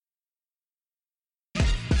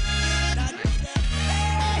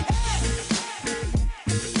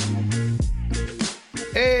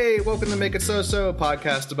welcome to Make It So-So, a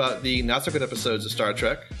podcast about the not-so-good episodes of Star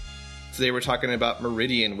Trek. Today we're talking about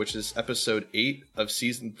Meridian, which is episode 8 of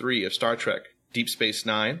season 3 of Star Trek, Deep Space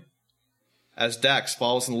Nine. As Dax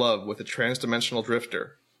falls in love with a transdimensional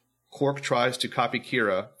drifter, Quark tries to copy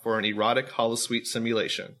Kira for an erotic holosuite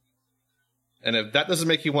simulation. And if that doesn't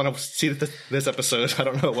make you want to see this episode, I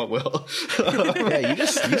don't know what will. Yeah,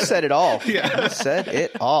 you said it all. Yeah. You said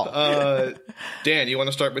it all. Dan, you want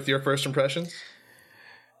to start with your first impressions?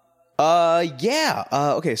 Yeah.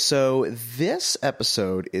 Okay, so this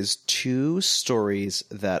episode is two stories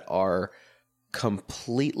that are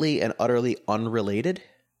completely and utterly unrelated.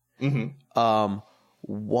 Mm-hmm.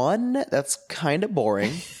 One that's kind of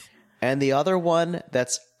boring, and the other one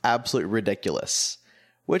that's absolutely ridiculous,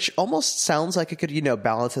 which almost sounds like it could,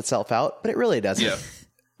 balance itself out, but it really doesn't. Yeah.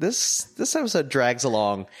 This episode drags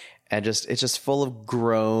along, and it's just full of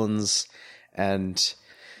groans, and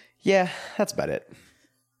yeah, that's about it.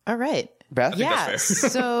 All right. Beth? Yeah.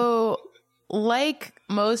 So, like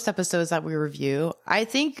most episodes that we review, I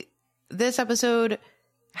think this episode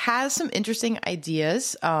has some interesting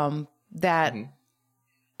ideas that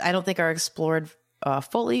I don't think are explored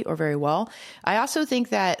fully or very well. I also think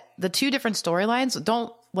that the two different storylines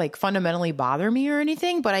don't fundamentally bother me or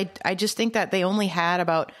anything, but I just think that they only had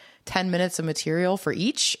about 10 minutes of material for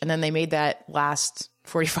each, and then they made that last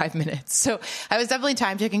 45 minutes. So I was definitely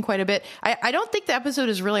time taking quite a bit. I don't think the episode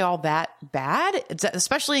is really all that bad,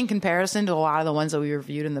 especially in comparison to a lot of the ones that we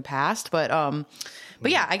reviewed in the past. But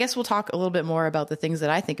yeah, I guess we'll talk a little bit more about the things that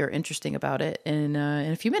I think are interesting about it in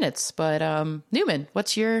a few minutes. But Neumann,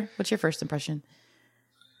 what's your first impression?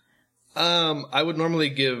 I would normally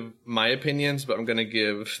give my opinions, but I'm going to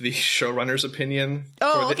give the showrunner's opinion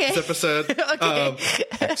for this episode. Okay.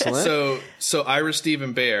 Excellent. So Ira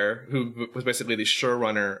Steven Behr, who was basically the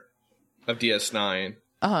showrunner of DS9.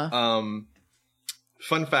 Fun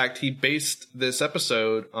fact, he based this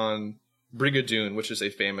episode on Brigadoon, which is a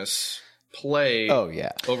famous play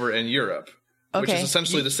over in Europe, which is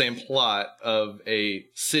essentially the same plot of a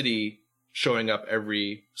city showing up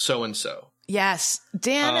every so-and-so. Yes.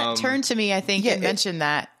 Dan turned to me, I think, and mentioned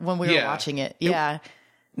that when we were watching it. Yeah.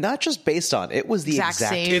 Not just based on, it was the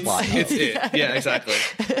exact plot. It's it. Yeah, exactly.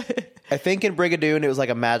 I think in Brigadoon, it was like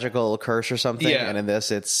a magical curse or something. Yeah. And in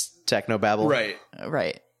this, it's technobabble. Right.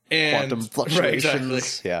 And quantum fluctuations. Right, exactly.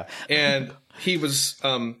 Yeah. And he was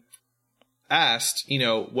asked,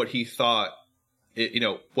 what he thought,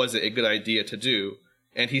 was it a good idea to do?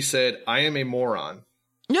 And he said, I am a moron.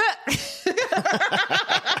 Yeah.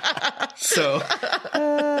 So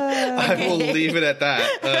I will leave it at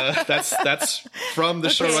that. That's from the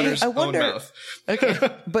showrunner's own mouth. Okay.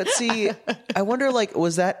 But see, I wonder,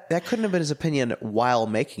 was that couldn't have been his opinion while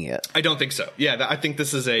making it? I don't think so. Yeah, I think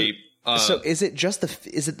this is a. So is it just the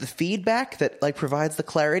feedback that provides the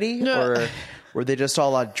clarity, or were they just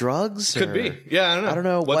all on drugs? Could be. Yeah, I don't know. I don't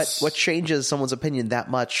know what changes someone's opinion that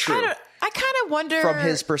much. True. I kind of wonder from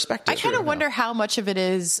his perspective. I kind of wonder how much of it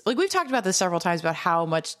is we've talked about this several times about how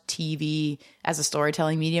much TV as a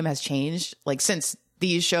storytelling medium has changed since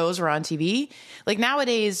these shows were on TV.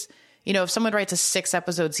 Nowadays, if someone writes a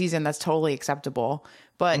 6-episode season, that's totally acceptable.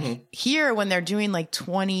 But here, when they're doing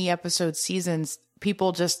 20 episode seasons,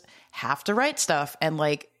 people just have to write stuff, and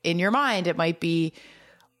in your mind, it might be,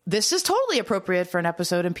 this is totally appropriate for an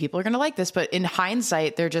episode, and people are going to like this. But in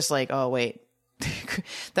hindsight, they're just oh wait.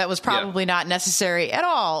 That was probably not necessary at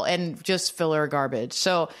all, and just filler garbage.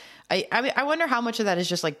 So I wonder how much of that is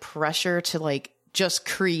just pressure to just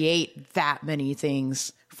create that many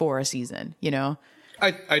things for a season,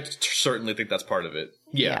 I certainly think that's part of it.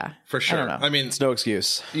 Yeah, for sure. I mean, it's no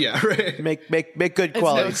excuse. Yeah, right. Make good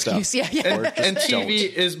quality stuff. Yeah. And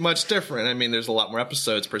TV is much different. I mean, there's a lot more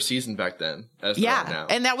episodes per season back then as there are now.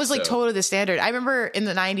 And that was totally the standard. I remember in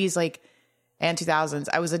the 90s, and 2000s,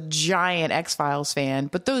 I was a giant X-Files fan,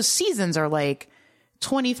 but those seasons are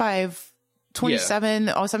 25, 27,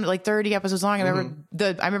 or something 30 episodes long. I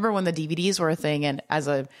remember when the DVDs were a thing, and as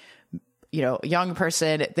a young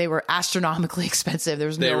person, they were astronomically expensive. There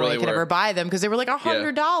was no way I could ever buy them because they were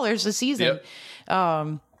 $100 a season.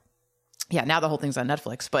 Yep. Now the whole thing's on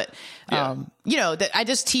Netflix, but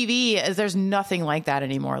TV, there's nothing like that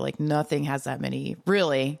anymore. Nothing has that many,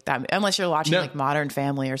 really, unless you're watching Modern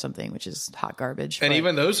Family or something, which is hot garbage. And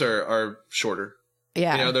even those are shorter.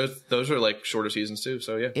 Yeah. Those are shorter seasons too.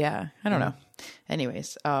 So yeah. Yeah. I don't know.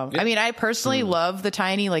 Anyways, I mean, I personally love the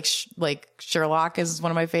tiny, Sherlock is one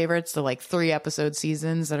of my favorites. The 3 episode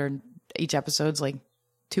seasons that are, each episode's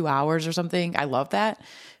 2 hours or something. I love that.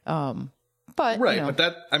 But but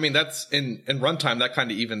that's in runtime, that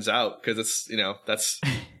kind of evens out because it's that's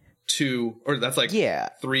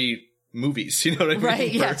 3 movies. You know what I mean?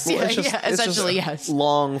 Right. Yes. Yeah. It's just- Essentially, yes.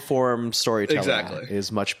 Long form storytelling Exactly.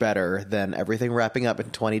 is much better than everything wrapping up in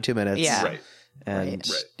 22 minutes. Yeah. Right. And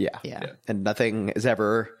Right. yeah. Yeah. And nothing is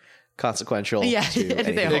ever consequential Yeah, to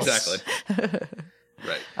anything anything else. else. Exactly.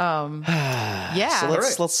 Right. Yeah.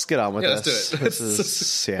 So let's get on with Yeah, let's this. do it. This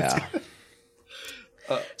is yeah.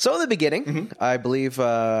 So in the beginning, I believe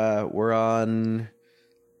we're on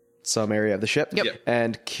some area of the ship. Yep.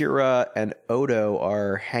 And Kira and Odo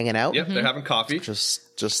are hanging out. Yep. They're having coffee.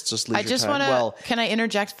 Just leisure I just time. want to. Well, Can I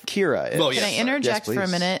interject? Kira. Well, Can yes, I sorry. interject Yes, for a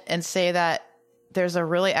please. minute and say that there's a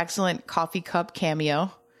really excellent coffee cup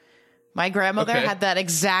cameo. My grandmother Okay. had that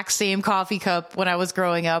exact same coffee cup when I was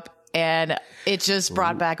growing up, and it just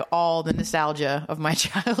brought back all the nostalgia of my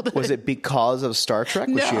childhood. Was it because of Star Trek?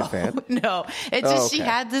 Was she a fan? No, it's just she okay.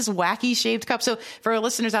 had this wacky shaped cup. So for our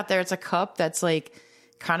listeners out there, it's a cup that's like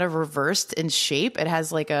kind of reversed in shape. It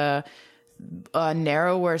has like a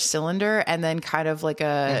narrower cylinder and then kind of like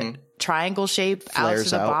a triangle shape out to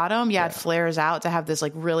Flares the out. bottom. Yeah, it flares out to have this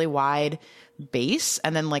like really wide base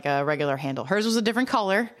and then like a regular handle. Hers was a different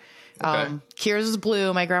color. Kira's was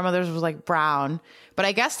blue. My grandmother's was like brown. But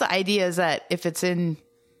I guess the idea is that if it's on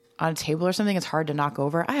a table or something, it's hard to knock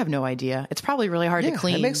over. I have no idea. It's probably really hard to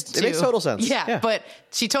clean. It makes total sense. Yeah, but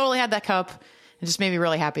she totally had that cup and just made me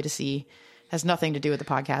really happy to see. Has nothing to do with the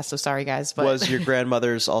podcast, so sorry guys. But Was your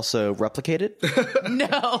grandmother's also replicated?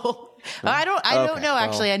 no, I don't know.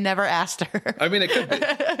 Actually, I never asked her. I mean, it could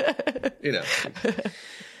be. You know.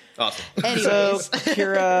 Awesome. So Anyways,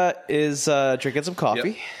 Kira is drinking some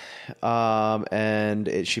coffee.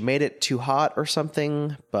 And she made it too hot or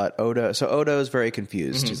something, but Odo is very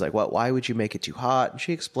confused. He's like, "What? Why would you make it too hot?" And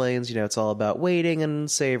she explains, it's all about waiting and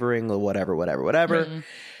savoring, or whatever.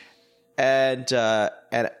 And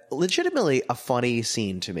legitimately a funny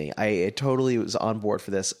scene to me. I totally was on board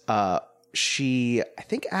for this. She, I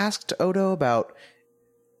think, asked Odo about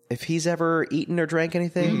if he's ever eaten or drank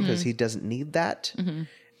anything because he doesn't need that.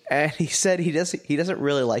 And he said he doesn't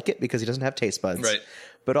really like it because he doesn't have taste buds. Right.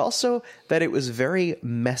 But also that it was a very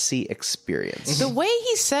messy experience. the way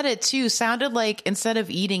he said it too sounded like instead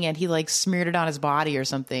of eating it, he like smeared it on his body or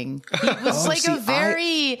something. He was like see, a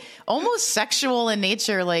very almost sexual in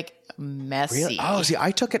nature, like messy. Really? Oh, see,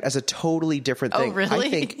 I took it as a totally different thing. really? I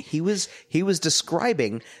think he was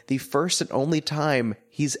describing the first and only time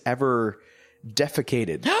he's ever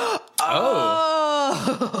defecated.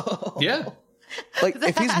 Oh, Yeah. Like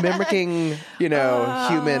if he's mimicking,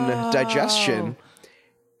 human digestion,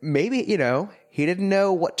 maybe, he didn't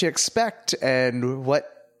know what to expect and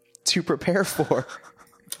what to prepare for.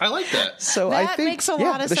 I like that. So That I think makes a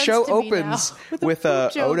lot of the sense show to me opens now. with a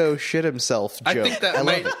poop joke. Odo shit himself joke. I think that love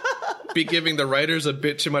might it. be giving the writers a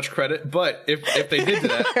bit too much credit, but if they did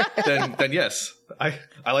that, then yes, I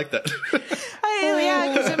like that.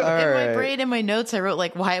 yeah, because in my right. brain, in my notes, I wrote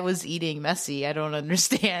like why I was eating messy. I don't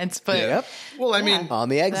understand, but Yep. Well, I mean, On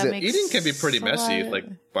the that exit. makes eating can be pretty a messy, lot- like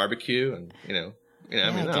barbecue, and I mean, I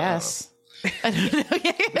I don't guess. I don't know.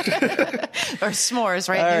 Or s'mores,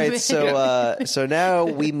 right? All right, so now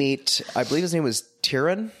we meet. I believe his name was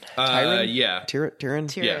Tyrion. Yeah. Tyrion.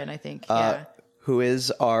 Tyrion, Yeah. I think. Yeah. Who is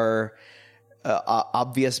our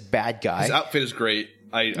obvious bad guy? His outfit is great.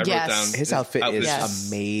 I wrote Yes. down His outfit is Yes.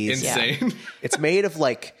 amazing. insane. It's made of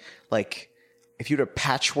like if you were to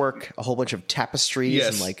patchwork a whole bunch of tapestries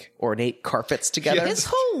Yes. and like ornate carpets together. His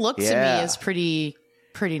whole look to Yeah. me is pretty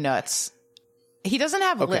nuts. He doesn't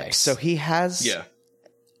have Okay, lips. so he has Yeah.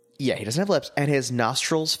 he doesn't have lips, and his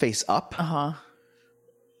nostrils face up.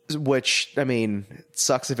 Which, I mean, it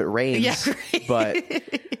sucks if it rains. Yeah, right. But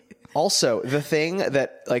also the thing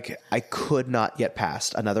that like I could not get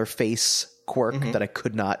past, another face quirk that I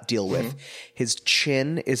could not deal with. His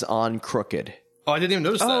chin is on crooked. Oh, I didn't even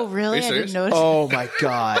notice that. Oh, really? Are you I didn't serious? notice. Oh my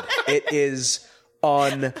god, it is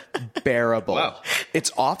unbearable. Wow.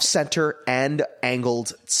 It's off center and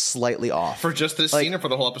angled slightly off. For just this scene or for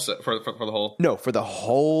the whole episode? For the whole? No, for the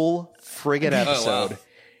whole friggin' episode. wow.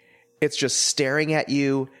 It's just staring at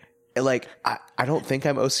you. Like, I don't think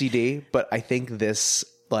I'm OCD, but I think this,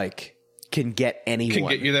 like, can get anyone Can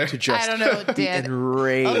get you there? to just I don't know, be Dan.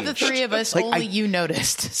 enraged. Of the three of us, Like, only you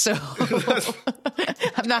noticed. So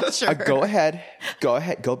I'm not sure. Go ahead.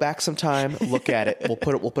 Go back some time. Look at it. We'll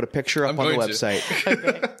put a picture up I'm on the going to.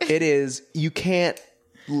 website. It is. You can't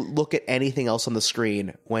look at anything else on the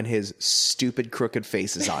screen when his stupid crooked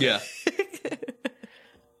face is on. Yeah.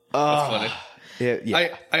 That's funny.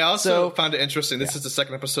 Yeah. I also found it interesting. This is the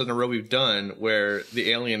second episode in a row we've done where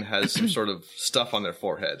the alien has some sort of stuff on their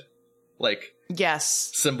forehead, like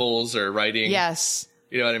Yes. symbols or writing. Yes.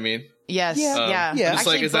 You know what I mean? Yes. Yeah. Yeah. Yeah. Just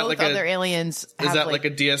Actually, like, is that both like a- other aliens Is have, that like a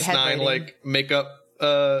DS9 head writing. like makeup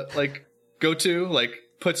like go to, like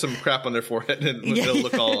put some crap on their forehead and they'll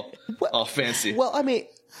look all fancy. Well, I mean,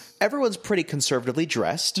 everyone's pretty conservatively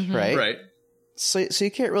dressed, right? Right. So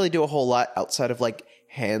you can't really do a whole lot outside of like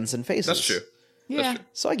hands and faces. That's true. Yeah. That's true.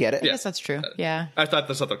 So I get it. I guess that's true. Yeah. I thought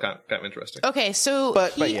that's something kind of interesting. Okay, so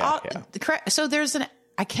But yeah. So there's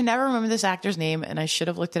I can never remember this actor's name, and I should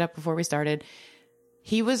have looked it up before we started.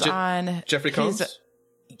 He was on Jeffrey Combs.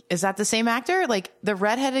 Is that the same actor? Like the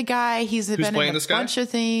redheaded guy? He's been in a bunch of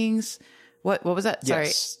things. What was that? Sorry,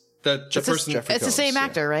 Yes. The person. It's the same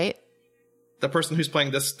actor, right? The person who's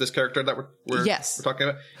playing this character that we're talking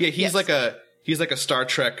about. Yeah, he's like a Star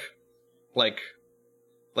Trek, like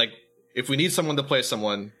if we need someone to play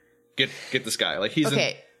someone, get this guy. Like he's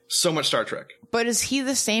in so much Star Trek. But is he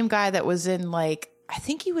the same guy that was in like, I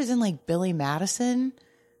think he was in like Billy Madison,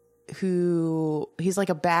 who he's like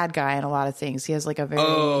a bad guy in a lot of things. He has like a very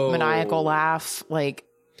maniacal laugh. Like,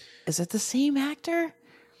 is it the same actor?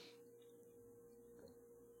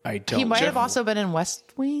 I don't. He might have also been in West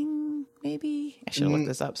Wing, maybe. I should have looked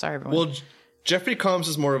this up. Sorry, everyone. Well, Jeffrey Combs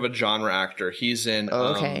is more of a genre actor. He's in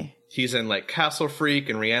he's in like Castle Freak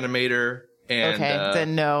and Reanimator and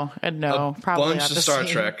then no, probably bunch not of the Star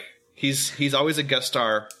same. Trek. He's always a guest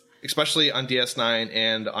star, especially on DS9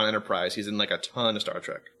 and on Enterprise. He's in like a ton of Star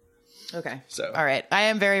Trek. Okay. So all right, I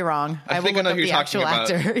am very wrong. I will think I look know up who the you're actual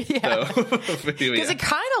talking actor. about. Yeah, because it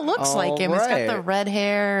kind of looks like him. Right. He's got the red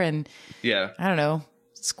hair and yeah. I don't know,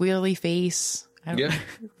 squealy face. I don't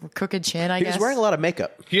crooked chin. I guess He's wearing a lot of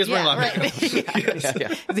makeup. He is wearing a lot of makeup.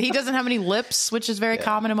 Yeah. He doesn't have any lips, which is very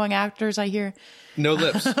common among actors, I hear. No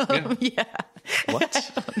lips. Yeah.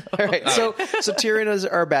 What? All right. So Tyrion is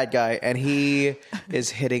our bad guy, and he is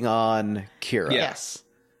hitting on Kira. Yeah. Yes.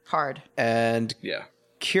 Hard. And Yeah.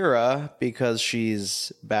 Kira, because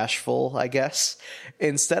she's bashful, I guess,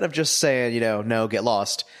 instead of just saying, no, get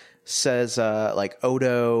lost, says like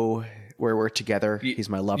Odo, where we're together, he's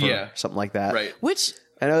my lover, something like that. Right. Which,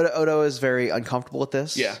 And Odo is very uncomfortable with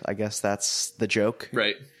this. Yeah. I guess that's the joke.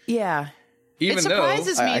 Right. yeah. Even it though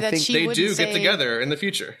surprises me I that think she they wouldn't do say... get together in the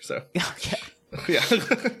future. So Okay. yeah.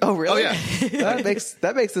 Oh, really? Oh, yeah.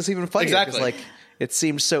 that makes this even funnier. 'Cause, Exactly. like, it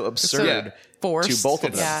seems so absurd forced. to both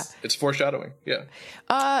of them. Yeah. It's foreshadowing. Yeah.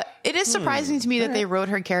 It is surprising to me that they wrote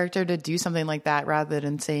her character to do something like that rather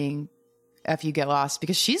than saying F you get lost,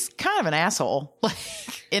 because she's kind of an asshole. Like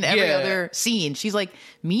in every other scene. She's like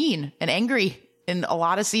mean and angry in a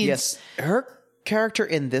lot of scenes. Yes. Her character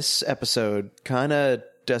in this episode kind of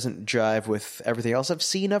doesn't jive with everything else I've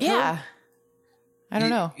seen of her. I don't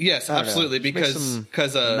know. Yes, absolutely. Because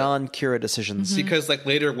non-Kira decisions. because like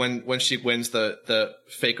later when she wins the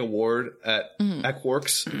fake award at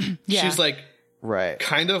Quark's, she's like Right.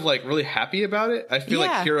 kind of like really happy about it. I feel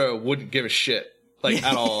like Kira wouldn't give a shit like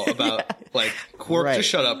at all about like Quark. Right. Just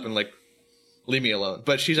shut up and like leave me alone.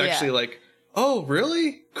 But she's actually like, oh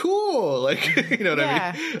really? Cool. Like you know what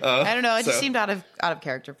I mean? I don't know. It just seemed out of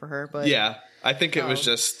character for her. But yeah, I think it was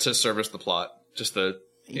just to service the plot, just the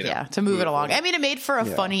to move it along. I mean, it made for a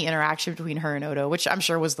funny interaction between her and Odo, which I'm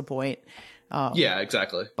sure was the point. Yeah,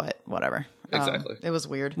 exactly. But whatever. Exactly. It was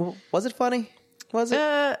weird. Well, was it funny? Was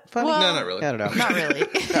it funny? well, No, not really. I don't know. Not really.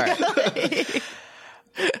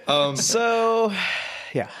 All right. So,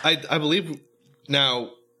 yeah. I believe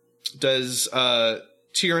now. Does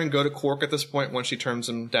Tyrion go to Quark at this point when she turns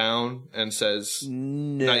him down and says,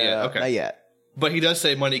 No, not yet. Okay. Not yet. But he does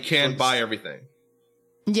say money can buy everything,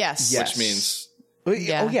 Yes. Yes. which means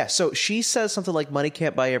Yeah. Oh, yeah. So she says something like money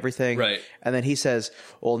can't buy everything. Right. And then he says,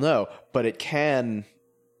 well, no, but it can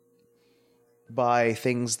buy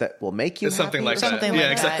things that will make you it's something happy like or that. Something Yeah,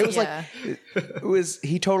 like exactly. It was like,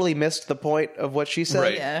 he totally missed the point of what she said,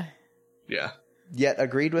 Right. Yeah. Yeah. yet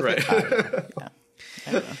agreed with Right. it.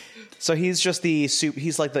 I don't know. So he's just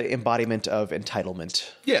he's like the embodiment of entitlement.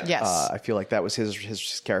 Yeah. Yes. I feel like that was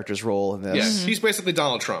his character's role in this. Yeah. He's basically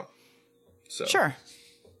Donald Trump. So Sure.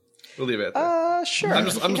 we'll leave it at that. Sure. I'm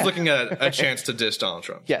just looking at a chance to diss Donald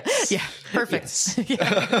Trump. Yes. Yeah. Perfect.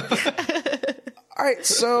 All right.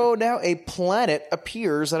 So now a planet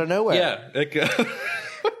appears out of nowhere. Yeah. Like,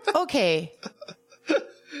 Okay.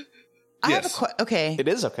 I have Yes. a okay. It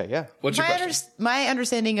is okay. Yeah. what's your question? My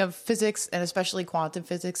understanding of physics and especially quantum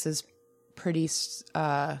physics is pretty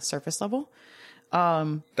surface level.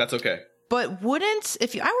 That's okay. But wouldn't,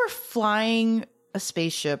 if I were flying a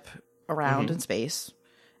spaceship around in space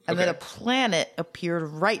and then a planet appeared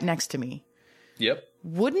right next to me, Yep.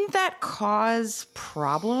 wouldn't that cause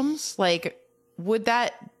problems? Like, would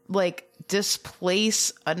that like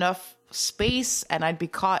displace enough space and I'd be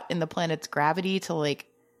caught in the planet's gravity to like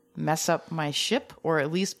mess up my ship or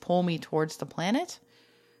at least pull me towards the planet?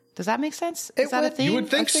 Does that make sense? Is that a thing? You would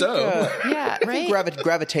think so. Yeah, right?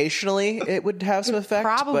 Gravitationally, it would have some effect.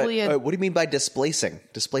 Probably but, what do you mean by displacing?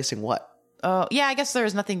 Displacing what? Oh, yeah, I guess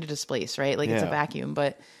there's nothing to displace, right? Like it's a vacuum.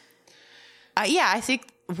 But I think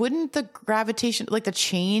wouldn't the gravitation, like the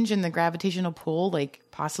change in the gravitational pull, like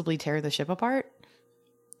possibly tear the ship apart?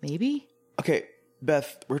 Maybe. Okay,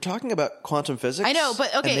 Beth, we're talking about quantum physics. I know,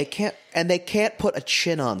 but okay. And they can't put a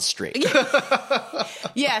chin on straight.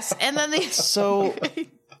 Yes, and then they So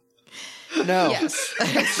no. Yes.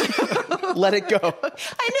 Let it go.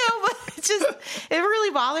 I know, but it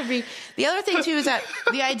really bothered me. The other thing too is that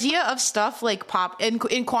the idea of stuff like pop in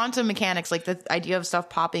quantum mechanics, like the idea of stuff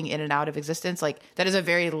popping in and out of existence, like that is a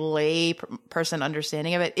very lay person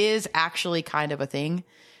understanding of it, is actually kind of a thing.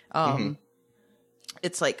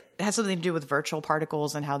 It's like it has something to do with virtual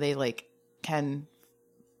particles and how they like can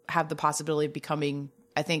have the possibility of becoming,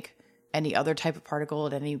 I think, any other type of particle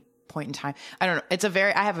at any point in time. I don't know.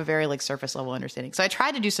 I have a very like surface level understanding. So I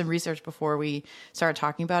tried to do some research before we started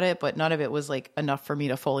talking about it, but none of it was like enough for me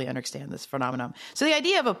to fully understand this phenomenon. So the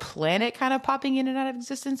idea of a planet kind of popping in and out of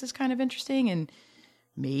existence is kind of interesting and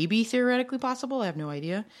maybe theoretically possible. I have no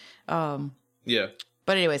idea. Yeah.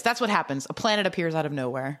 But anyways, that's what happens. A planet appears out of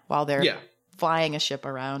nowhere while they're flying a ship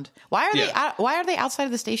around. Why are they outside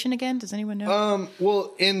of the station again? Does anyone know?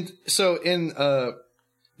 Well, either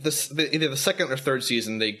the second or third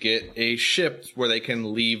season, they get a ship where they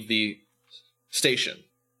can leave the station.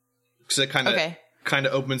 So it kind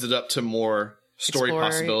of opens it up to more story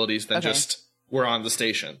possibilities than just we're on the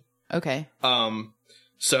station. Okay.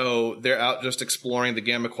 So they're out just exploring the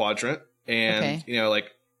Gamma Quadrant and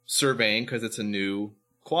like surveying because it's a new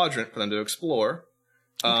quadrant for them to explore.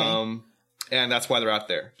 And that's why they're out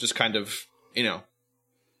there, just kind of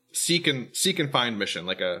seek and find mission,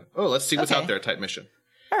 like let's see what's out there type mission.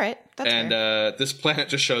 All right, that's fair. This planet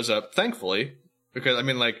just shows up, thankfully, because I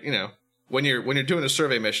mean, like when you're doing a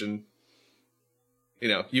survey mission,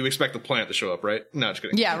 you expect the planet to show up, right? No, just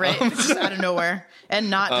kidding. Yeah, right. Just out of nowhere and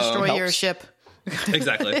not destroy your ship.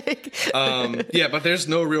 Exactly. But there's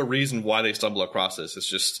no real reason why they stumble across this. It's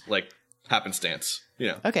just like happenstance,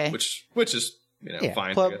 Okay. Which is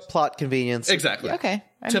fine. Plot convenience. Exactly. Yeah. Okay.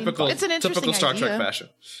 Typical Star Trek idea. fashion.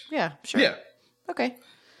 Yeah. Sure. Yeah. Okay.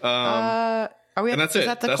 Are we? And that's is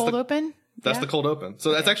that the cold open? That's the cold open.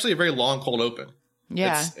 So that's actually a very long cold open.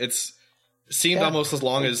 Yeah. It's seemed almost as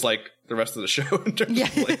long as like the rest of the show in terms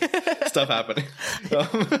of like stuff happening.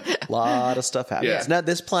 A lot of stuff happens. Yeah. Now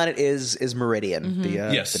this planet is Meridian,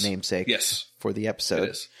 the namesake for the episode. It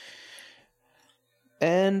is.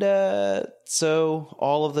 And so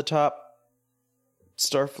all of the top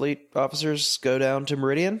Starfleet officers go down to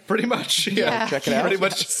Meridian? Pretty much, yeah. Check it out. Pretty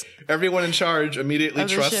much everyone in charge immediately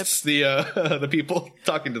trusts the people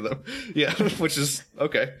talking to them. Yeah, which is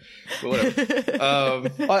okay. But whatever.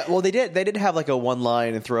 Well, they did have like a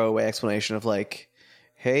one-line and throwaway explanation of like,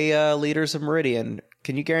 hey, leaders of Meridian,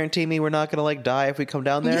 can you guarantee me we're not going to like die if we come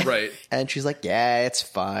down there? Right. And she's like, yeah, it's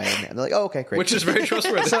fine. And they're like, oh, okay, great. Which is very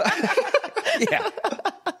trustworthy. Yeah.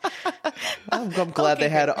 I'm glad they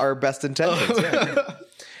had our best intentions. Yeah.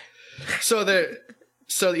 So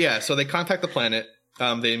they contact the planet.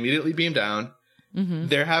 They immediately beam down. Mm-hmm.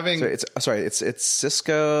 They're having. It's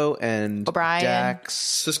Cisco and O'Brien. Dax.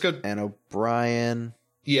 Cisco and O'Brien.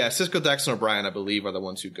 Yeah, Cisco, Dax, and O'Brien, I believe, are the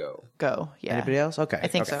ones who go. Yeah. Anybody else? Okay. I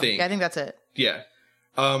think so. I think that's it. Yeah.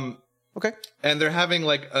 Okay. And they're having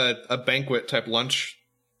like a banquet type lunch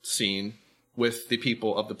scene with the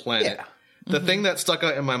people of the planet. Yeah. The thing that stuck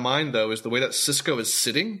out in my mind, though, is the way that Cisco is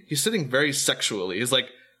sitting. He's sitting very sexually. His like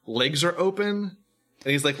legs are open,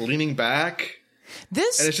 and he's like leaning back. And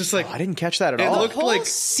it's just like I didn't catch that at all. The whole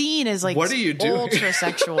scene is like, what are you doing? Ultra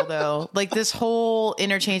sexual, though. Like this whole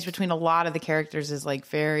interchange between a lot of the characters is like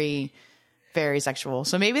very, very sexual.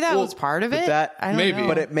 So maybe that was part of it. I don't know.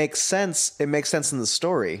 But it makes sense. It makes sense in the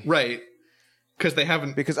story, right? Because they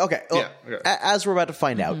haven't. Because as we're about to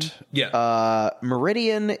find out,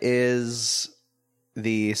 Meridian is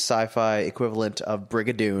the sci-fi equivalent of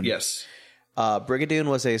Brigadoon. Yes. Brigadoon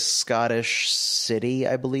was a Scottish city,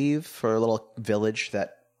 I believe, for a little village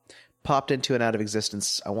that popped into and out of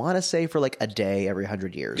existence, I want to say, for like a day every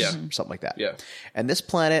 100 years. Something like that. Yeah. And this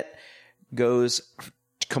planet goes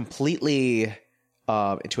completely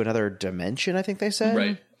into another dimension, I think they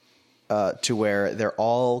said. Right. To where they're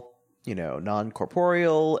all,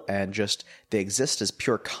 non-corporeal and just they exist as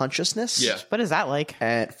pure consciousness. Yeah. What is that like?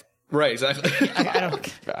 And right, exactly. I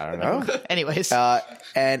don't know. Anyways.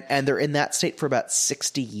 And they're in that state for about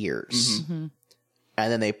 60 years. Mm-hmm.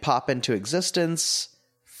 And then they pop into existence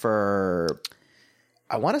for,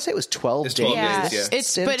 I want to say it was 12 days. Yeah.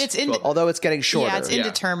 It's although it's getting shorter. Yeah, it's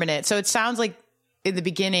indeterminate. So it sounds like in the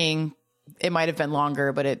beginning, it might have been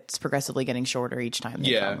longer, but it's progressively getting shorter each time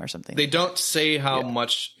they come or something. They don't say how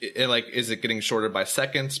much, like, is it getting shorter by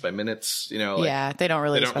seconds, by minutes? You know, like, they don't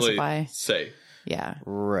really specify. Really say. Yeah.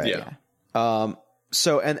 Right. Yeah.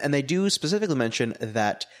 So, and they do specifically mention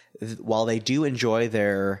that while they do enjoy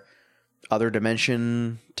their other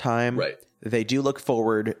dimension time, they do look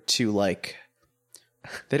forward to, like,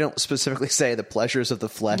 they don't specifically say the pleasures of the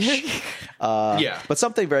flesh, but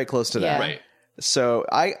something very close to that. Right. So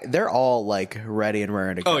they're all, like, ready and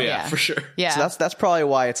raring to go. Oh yeah, for sure. Yeah. So that's probably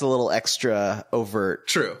why it's a little extra overt.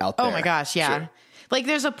 True. Out there. Oh my gosh, yeah. Sure. Like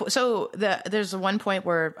there's one point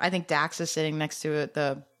where I think Dax is sitting next to it,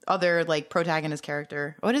 the other, like, protagonist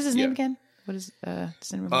character. What is his name again? What is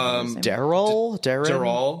does anyone remember his name? Daryl,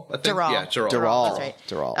 I think. Daryl. Yeah, Daryl. Daryl. That's right.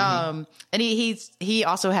 Daryl. And he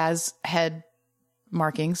also has head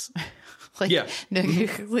markings, like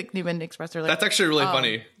like Neumann expressed earlier. That's actually really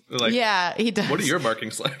funny. Like, yeah, he does. What are your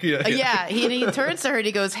markings like? He turns to her and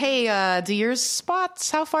he goes, "Hey, do your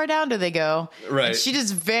spots? How far down do they go?" Right. And she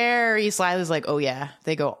just very slyly is like, "Oh yeah,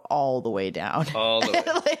 they go all the way down." All the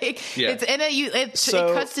way.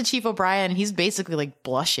 It cuts to Chief O'Brien. And he's basically, like,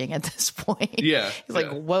 blushing at this point. Yeah. He's like,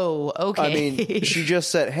 "Whoa, okay." I mean, she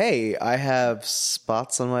just said, "Hey, I have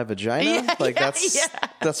spots on my vagina."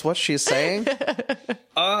 That's what she's saying.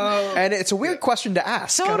 And it's a weird question to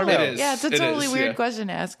ask. Totally. It is. Yeah, it's a totally weird question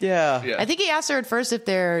to ask. Yeah. I think he asked her at first if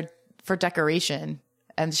they're for decoration,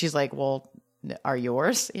 and she's like, "Well, are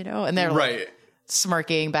yours?" You know, and they're like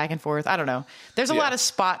smirking back and forth. I don't know. There's a lot of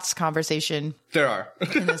spots conversation. There are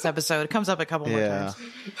in this episode. It comes up a couple more times.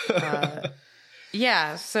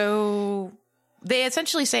 So they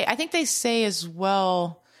essentially say, I think they say as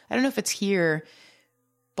well, I don't know if it's here,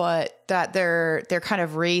 but that their kind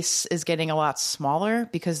of race is getting a lot smaller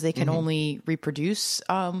because they can only reproduce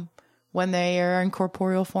when they are in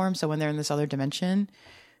corporeal form. So when they're in this other dimension,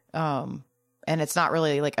 and it's not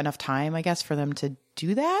really, like, enough time, I guess, for them to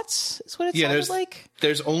do that. Is what it sounds like.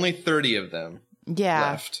 There's only 30 of them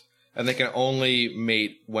left, and they can only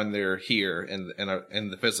mate when they're here in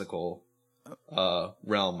the physical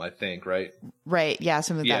realm, I think, right? Right, yeah,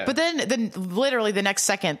 something like that. But then literally the next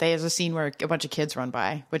second, there's a scene where a bunch of kids run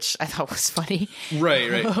by, which I thought was funny.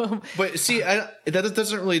 Right. But see, that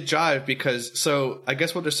doesn't really jive because, so I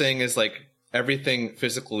guess what they're saying is, like, everything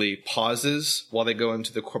physically pauses while they go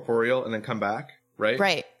into the corporeal and then come back,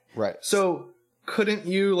 right? Right. So couldn't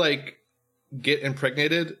you, like, get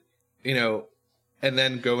impregnated, you know, and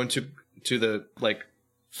then go into the, like,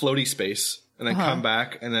 floaty space and then come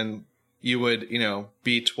back, and then you would, you know,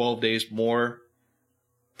 be 12 days more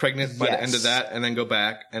pregnant by the end of that, and then go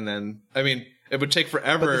back, and then, I mean, it would take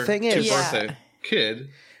forever to birth a kid.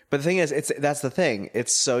 But the thing is, that's the thing.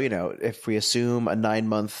 It's so, you know, if we assume a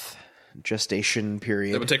 9-month gestation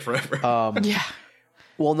period, it would take forever.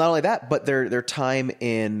 Well, not only that, but their time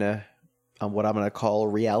in what I'm going to call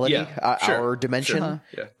reality, our dimension,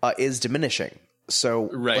 is diminishing. So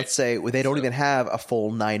let's say they don't even have a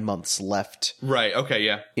full 9 months left. Right. Okay.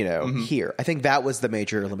 Yeah. You know, here. I think that was the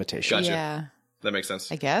major limitation. Gotcha. Yeah. That makes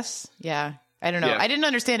sense. I guess. Yeah. I don't know. Yeah. I didn't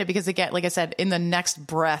understand it because, again, like I said, in the next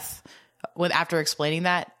breath, after explaining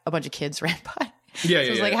that, a bunch of kids ran by. Yeah, so I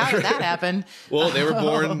was like, how did that happen? Well, they were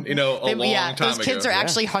born, you know, a long time ago. Those kids are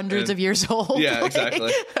actually hundreds of years old. Yeah,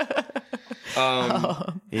 exactly.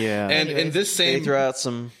 And in this same... They throw out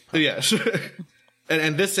some... Yeah.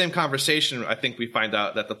 And this same conversation, I think we find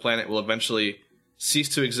out that the planet will eventually cease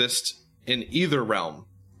to exist in either realm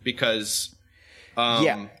because...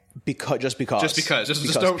 Just because.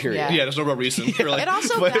 Period. Yeah, there's no real reason. Really. It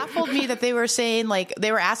also baffled me that they were saying, like,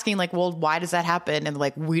 they were asking, like, well, why does that happen? And,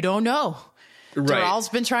 like, we don't know. Right. Darrell's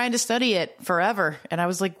been trying to study it forever. And I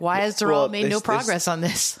was like, why has Darrell made no progress on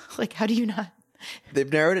this? Like, how do you not? They've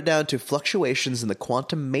narrowed it down to fluctuations in the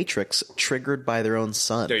quantum matrix triggered by their own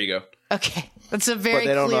sun. There you go. Okay. That's a very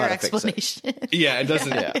clear explanation. Yeah, it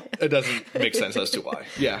doesn't it doesn't make sense as to why.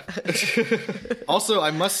 Yeah. Also,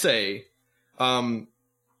 I must say,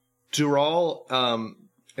 Darrell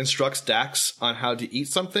instructs Dax on how to eat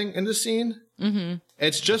something in the scene. Mm-hmm.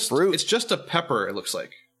 It's just a pepper, it looks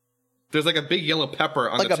like. There's like a big yellow pepper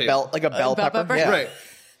on the table. Like a bell pepper? Yeah. Right.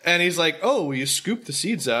 And he's like, oh, you scoop the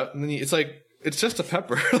seeds out, and then it's like, it's just a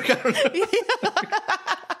pepper. Like, I don't know.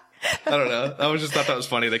 I don't know. I just thought that was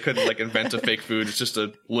funny. They couldn't, like, invent a fake food. It's just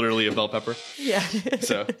literally a bell pepper. Yeah.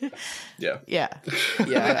 So, yeah. Yeah.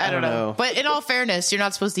 Yeah. I don't know. But in all fairness, you're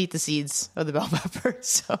not supposed to eat the seeds of the bell pepper,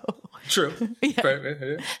 so. True. Yeah.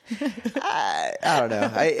 Fair. I don't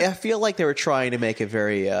know. I feel like they were trying to make it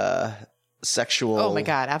very sexual. Oh my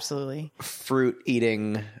God, absolutely. Fruit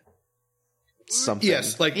eating something.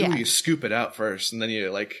 Yes, like ooh, you scoop it out first, and then you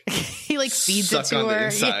like he like feeds suck it to on her. the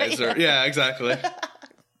insides. Yeah, exactly.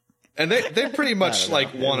 And they pretty much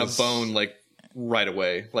like want a bone like right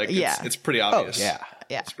away. Like it's pretty obvious. Oh, yeah.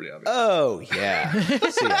 It's pretty obvious. Oh yeah.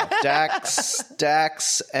 So,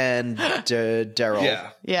 Dax and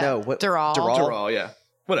Daryl. Yeah. No, what? Daryl, yeah.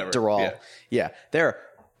 Whatever. Daryl. Yeah. They're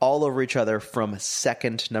all over each other from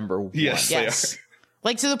second number 1. Yes. They are.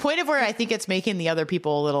 Like to the point of where I think it's making the other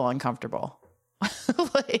people a little uncomfortable.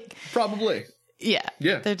 Like probably. Yeah.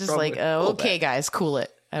 They're just probably. like, oh, okay, guys, cool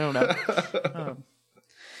it. I don't know.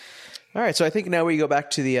 All right, so I think now we go back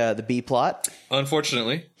to the B plot.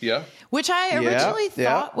 Unfortunately, yeah. Which I originally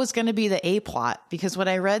thought was going to be the A plot, because when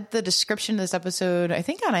I read the description of this episode, I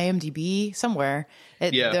think on IMDb somewhere,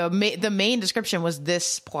 the main description was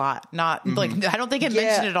this plot, not like I don't think it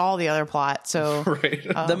mentioned at all the other plot. So right.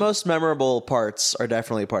 The most memorable parts are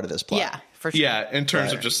definitely part of this plot. Yeah, for sure. Yeah, in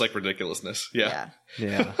terms of just like ridiculousness. Yeah.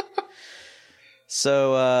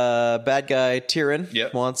 So bad guy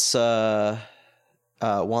Tyrion wants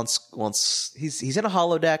he's in a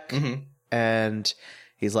holodeck and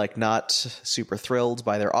he's like not super thrilled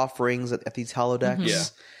by their offerings at these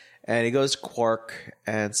holodecks. And he goes to Quark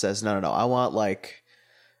and says, no, I want like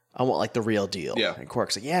the real deal. And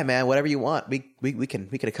Quark's like, yeah, man, whatever you want, we can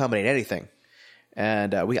accommodate anything.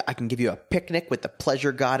 And I can give you a picnic with the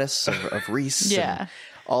pleasure goddess of Reese. And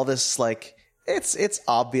all this, like, it's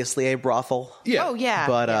obviously a brothel. Oh yeah,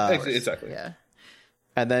 but exactly.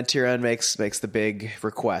 And then Tyrion makes the big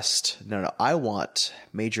request. No, I want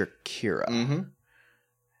Major Kira.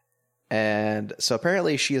 And so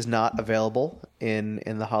apparently she is not available in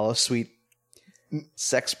the Holosuite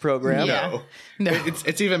sex program. No.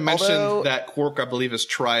 It's even mentioned that Quark, I believe, has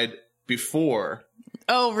tried before.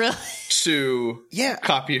 Oh, really? To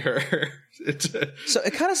copy her. So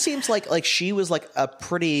it kind of seems like she was like a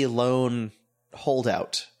pretty lone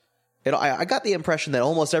holdout. I got the impression that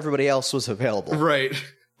almost everybody else was available. Right.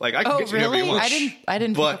 Like, I can get you whatever you want. I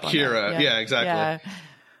didn't But pick up on Kira. that. Yeah, exactly.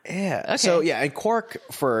 Yeah. Okay. So, and Quark,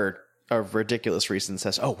 for a ridiculous reason,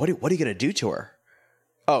 says, oh, what are you going to do to her?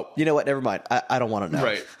 Oh, you know what? Never mind. I don't want to know.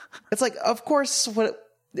 Right. It's like, of course,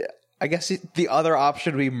 I guess the other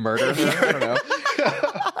option would be murder her. I don't know.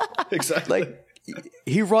 Exactly. Like,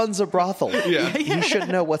 he runs a brothel. Yeah. He should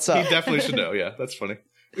know what's up. He definitely should know. Yeah, that's funny.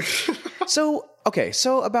 So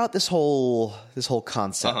about this whole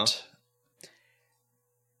concept.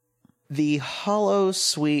 The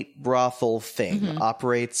Holosuite brothel thing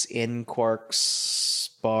operates in Quark's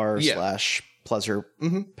bar / pleasure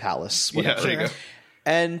palace. Whatever. Yeah, there you go.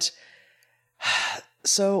 And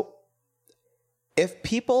so if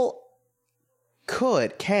people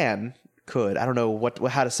can, I don't know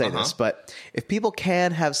how to say this, but if people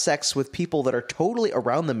can have sex with people that are totally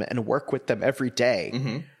around them and work with them every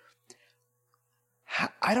day,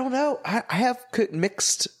 I don't know. I have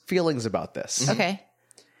mixed feelings about this. Okay.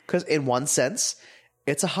 Because in one sense,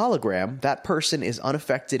 it's a hologram. That person is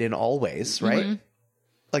unaffected in all ways, right?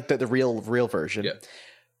 Like the real version. Yeah.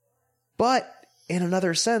 But in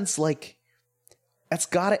another sense, like, that's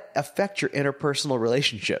got to affect your interpersonal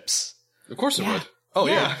relationships. Of course it would. Oh,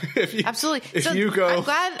 yeah. Absolutely. If you go...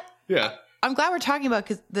 I'm glad we're talking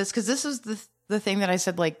about this, because this is the thing that I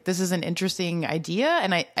said, like, this is an interesting idea.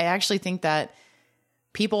 And I actually think that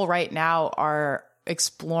people right now are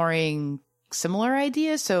exploring similar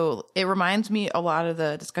ideas. So it reminds me a lot of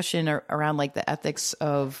the discussion around like the ethics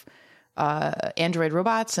of android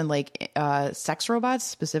robots and like sex robots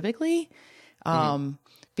specifically.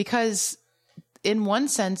 Because in one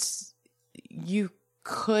sense you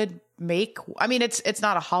could make, I mean, it's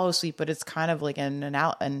not a holosuite, but it's kind of like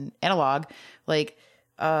an analog. Like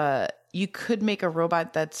you could make a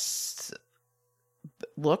robot that's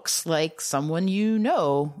looks like someone you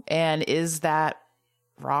know, and is that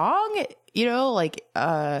wrong? You know, like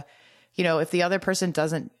if the other person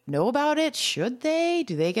doesn't know about it, should they?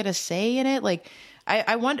 Do they get a say in it? Like,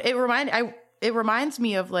 I wonder. It reminds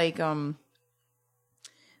me of like I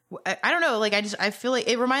don't know. Like I feel like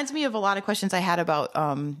it reminds me of a lot of questions I had about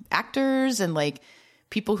actors and like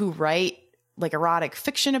people who write like erotic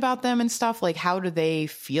fiction about them and stuff. Like, how do they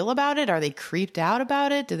feel about it? Are they creeped out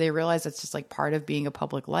about it? Do they realize it's just like part of being a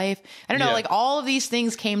public life? I don't know. Like, all of these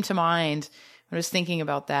things came to mind when I was thinking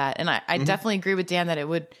about that. And I definitely agree with Dan that it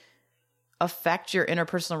would affect your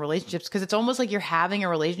interpersonal relationships, because it's almost like you're having a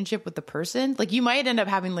relationship with the person. Like, you might end up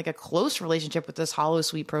having like a close relationship with this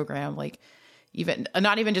Holosuite program, like even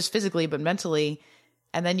not even just physically, but mentally.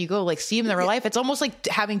 And then you go like see them in real life. It's almost like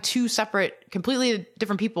having two separate, completely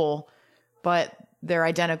different people, but they're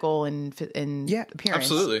identical in appearance.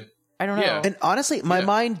 Absolutely. I don't know. Yeah. And honestly, my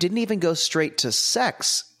mind didn't even go straight to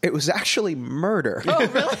sex. It was actually murder. Oh,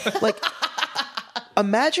 really? Like,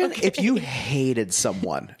 imagine if you hated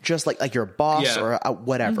someone, just like your boss or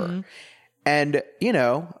whatever. Mm-hmm. And,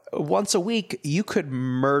 once a week, you could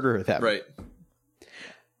murder them. Right.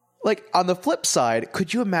 Like, on the flip side,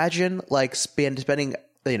 could you imagine, like, spending,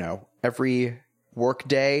 every work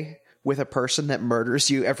day with a person that murders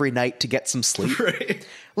you every night to get some sleep? Right.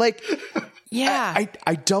 Like, Yeah.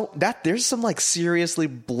 I don't, there's some, like, seriously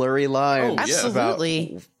blurry lines Absolutely.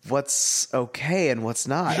 about what's okay and what's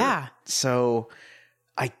not. Yeah. So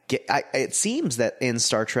it seems that in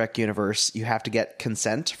Star Trek universe, you have to get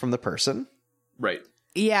consent from the person. Right.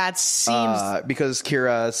 Yeah, it seems. Because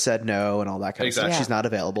Kira said no and all that kind of stuff. Yeah. She's not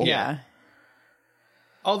available. Yeah.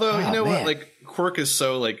 Although, you know man. what? Like, Quark is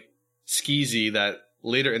so, like, skeezy that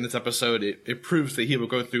later in this episode, it proves that he will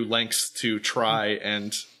go through lengths to try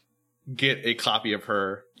and get a copy of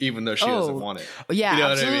her, even though she doesn't want it. Yeah, You know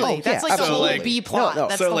absolutely. what I mean? That's like the So, whole like, B plot. no,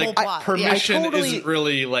 That's so, the like, whole plot. permission totally- isn't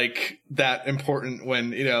really, like, that important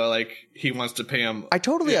when, like, he wants to pay him. I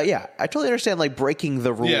totally understand, like, breaking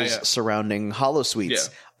the rules surrounding holosuites. Yeah.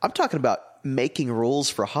 I'm talking about making rules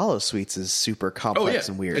for holosuites is super complex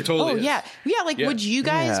and weird. It totally is. Yeah. Like, would you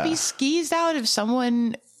guys be skeezed out if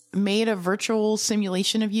someone made a virtual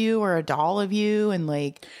simulation of you or a doll of you and,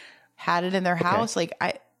 like, had it in their house? Like,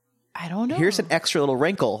 I don't know. Here's an extra little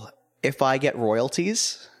wrinkle. If I get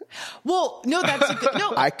royalties, well, no, that's a good,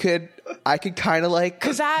 no. I could kind of like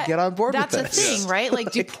get on board with That's this. a thing, right?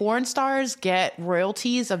 Like, do porn stars get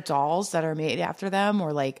royalties of dolls that are made after them,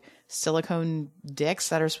 or like silicone dicks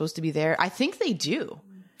that are supposed to be there? I think they do.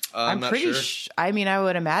 I'm not pretty sure. I mean, I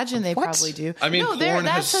would imagine they probably do. I mean, No, porn has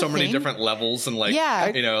that's a so many thing. different levels and, like,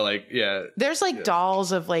 There's like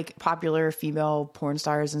dolls of like popular female porn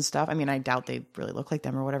stars and stuff. I mean, I doubt they really look like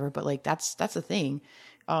them or whatever, but like that's a thing.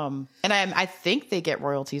 And I think they get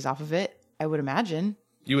royalties off of it. I would imagine.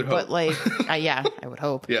 You would hope. But like, I would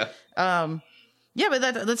hope. Yeah. But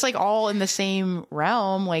that's like all in the same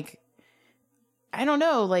realm. Like, I don't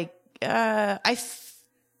know. Like,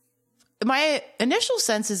 my initial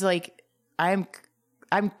sense is like, I'm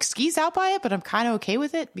skeezed out by it, but I'm kind of okay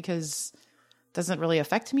with it because it doesn't really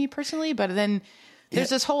affect me personally. But then there's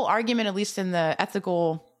this whole argument, at least in the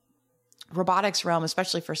ethical robotics realm,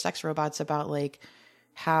 especially for sex robots, about like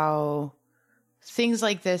how things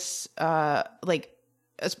like this, tend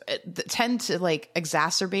to like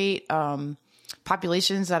exacerbate,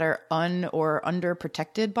 populations that are or under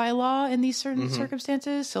protected by law in these certain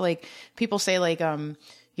circumstances. So like people say like,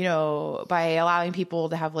 by allowing people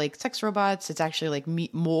to have like sex robots, it's actually like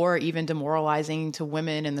more even demoralizing to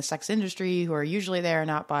women in the sex industry who are usually there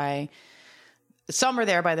some are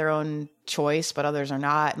there by their own choice, but others are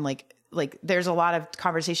not. And like there's a lot of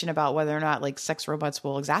conversation about whether or not like sex robots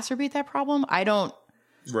will exacerbate that problem. I don't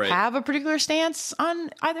have a particular stance on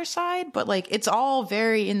either side, but like it's all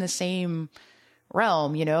very in the same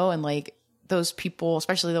realm, and like those people,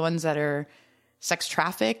 especially the ones that are sex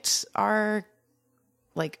trafficked, are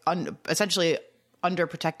like essentially under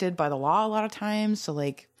protected by the law a lot of times. So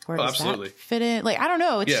like, where does that fit in? Like, I don't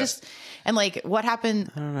know. It's just, and like what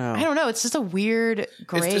happened, I don't know. It's just a weird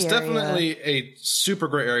gray It's area. definitely a super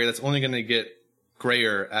gray area that's only going to get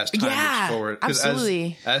grayer as time moves forward.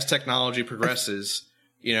 Absolutely. As technology progresses,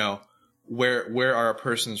 where are a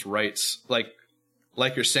person's rights? Like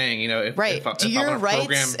you're saying, if do your rights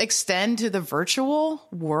program extend to the virtual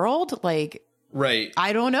world? Like,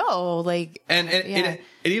 I don't know. Like, and it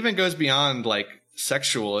even goes beyond like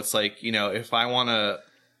sexual. It's like, if I want to,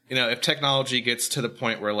 if technology gets to the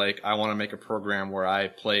point where like I want to make a program where I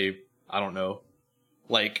play, I don't know,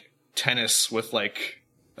 like tennis with like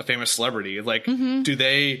a famous celebrity, like do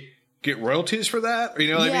they get royalties for that?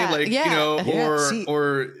 Or, what I mean? Like,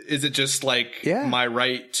 or is it just like my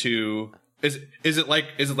right to, is it like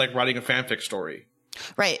writing a fanfic story?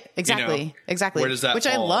 Right. Exactly. Exactly. Where does that Which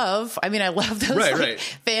fall? I love. I mean, I love those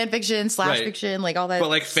fan fiction / fiction, like all that. But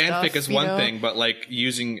like stuff, fanfic is one thing, but like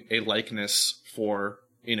using a likeness for,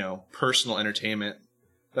 personal entertainment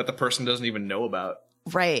that the person doesn't even know about.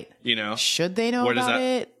 Right. Should they know about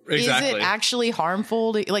it? Exactly. Is it actually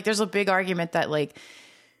harmful to, like, there's a big argument that like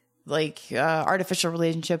artificial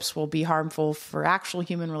relationships will be harmful for actual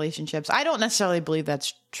human relationships. I don't necessarily believe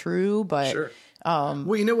that's true, but sure.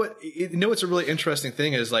 Well, you know what's a really interesting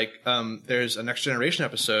thing is like, there's a Next Generation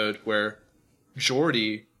episode where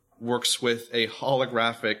Geordi works with a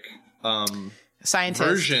holographic, scientist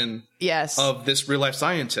version of this real life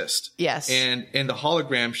scientist. Yes. And in the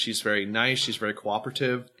hologram, she's very nice. She's very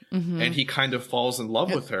cooperative. And he kind of falls in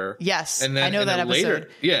love with her. Yes. And then I know that episode.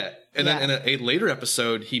 Later, then in a later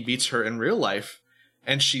episode, he meets her in real life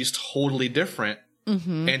and she's totally different.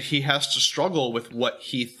 Mm-hmm. And he has to struggle with what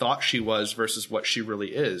he thought she was versus what she really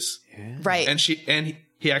is. Yeah. Right. And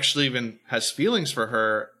he actually even has feelings for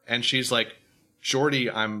her, and she's like, Jordy,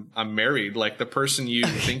 I'm married. Like, the person you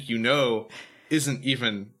think you know isn't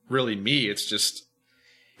even really me. It's just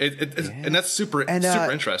and that's super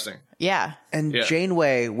interesting. Yeah. And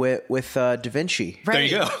Janeway with Da Vinci. Right. There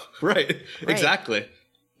you go. Right. Exactly.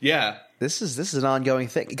 Yeah. This is an ongoing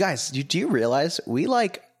thing. Guys, do you realize we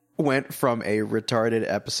went from a retarded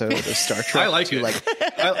episode of Star Trek I like to it.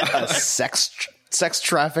 a sex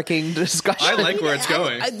trafficking discussion? I like where it's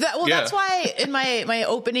going. That's why in my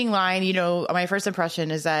opening line, my first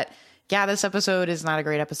impression is that, this episode is not a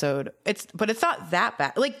great episode. But it's not that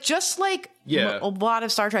bad. Like, just like a lot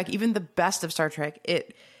of Star Trek, even the best of Star Trek,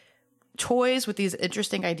 it toys with these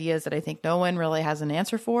interesting ideas that I think no one really has an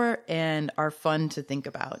answer for and are fun to think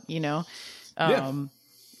about,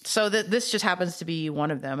 So this just happens to be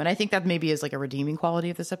one of them. And I think that maybe is like a redeeming quality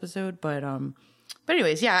of this episode. But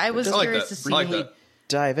anyways, I was curious to see.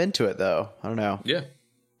 Dive into it, though. I don't know. Yeah.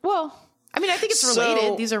 Well, I mean, I think it's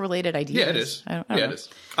related. These are related ideas. Yeah, it is. I don't know. It is.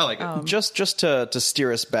 I like it. Just to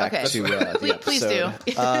steer us back to the episode. Please do.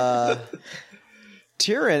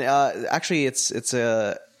 Tyrion, actually, it's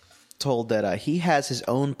told that he has his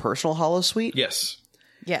own personal holosuite.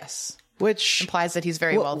 Yes. Which implies that he's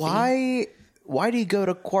very wealthy. Why do you go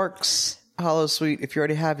to Quark's holosuite if you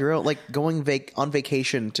already have your own? Like, going on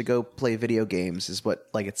vacation to go play video games is what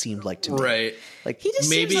it seemed like to me. Right. Like, he just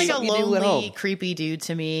seems like a lonely, creepy dude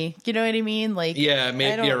to me. You know what I mean? Like, yeah,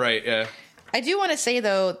 maybe you're right. Yeah. I do want to say,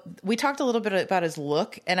 though, we talked a little bit about his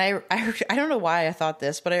look, and I don't know why I thought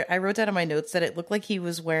this, but I wrote down in my notes that it looked like he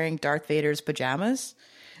was wearing Darth Vader's pajamas.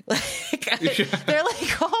 They're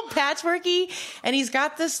like all patchworky, and he's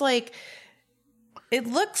got this it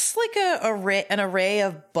looks like an array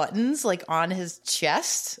of buttons on his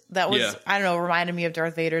chest. That was I don't know, reminded me of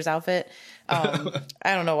Darth Vader's outfit. I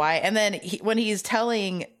don't know why. And then when he's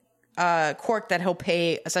telling Quark that he'll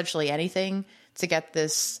pay essentially anything to get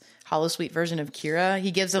this holosuite version of Kira,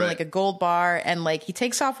 he gives him a gold bar, and he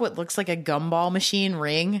takes off what looks like a gumball machine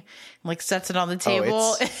ring, and sets it on the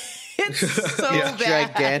table. It's so bad.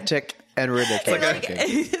 Gigantic and ridiculous.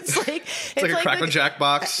 It's like a Cracker Jack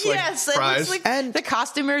box. Yes, fries. And the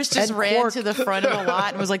costumers just ran Quark to the front of the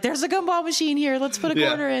lot and was like, "There's a gumball machine here. Let's put a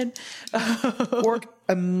quarter in." Quark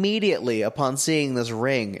immediately upon seeing this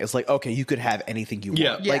ring is like, "Okay, you could have anything you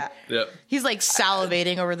want." Yeah. He's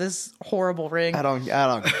salivating over this horrible ring. I don't.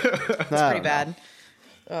 It's pretty bad.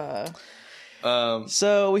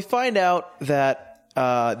 So we find out that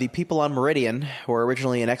the people on Meridian were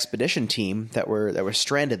originally an expedition team that were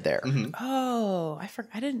stranded there. Mm-hmm. Oh, I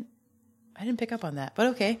didn't pick up on that, but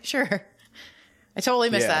okay, sure. I totally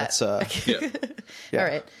missed that. All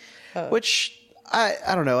right. Which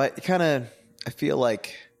I don't know. I feel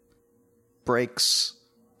like breaks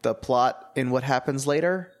the plot in what happens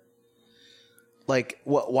later.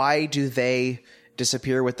 Why do they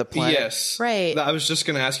disappear with the planet? Yes, right. I was just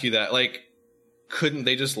going to ask you that. Couldn't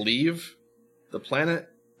they just leave the planet?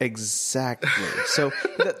 Exactly. So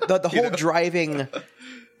the whole driving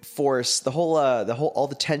force, all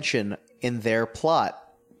the tension in their plot,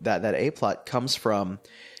 that A plot comes from,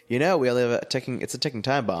 we only have it's a ticking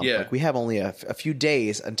time bomb. Yeah. We have only a few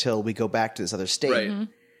days until we go back to this other state. Right. Mm-hmm.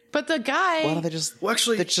 But the guy, why don't they just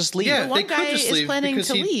just leave? Yeah, one guy is planning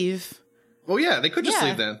to leave. Well, yeah, they could just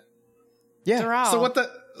leave then. Yeah. So what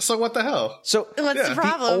the hell? So what's the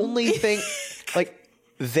problem? The only thing,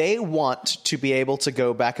 they want to be able to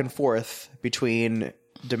go back and forth between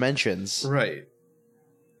dimensions. Right.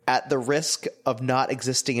 At the risk of not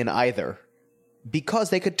existing in either. Because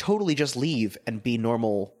they could totally just leave and be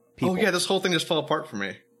normal people. Oh, yeah, this whole thing just fell apart for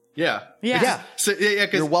me. Yeah. Yeah. So,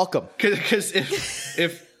 you're welcome. Because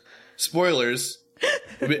if spoilers,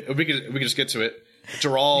 we could just get to it.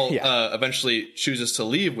 Jaral eventually chooses to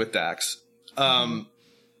leave with Dax.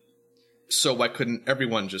 So why couldn't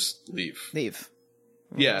everyone just leave?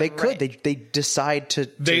 Yeah, they could. Right. They decide to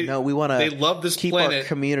we want to. They love this keep planet our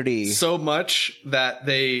community so much that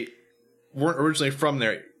they weren't originally from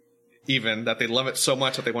there. Even that they love it so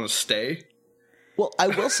much that they want to stay. Well, I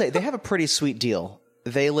will say they have a pretty sweet deal.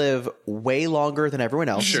 They live way longer than everyone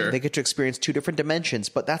else. Sure. They get to experience 2 different dimensions,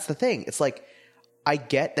 but that's the thing. It's I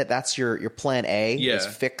get that that's your plan A is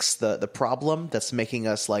fix the problem that's making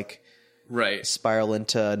us spiral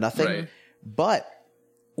into nothing. Right. But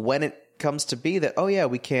when it comes to be that,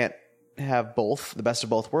 we can't have both, the best of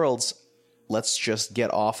both worlds, let's just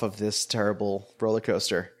get off of this terrible roller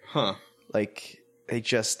coaster. Huh. They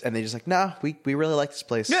just nah, we really like this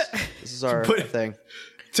place. This is our thing.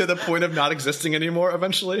 to the point of not existing anymore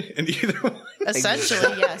eventually in either one.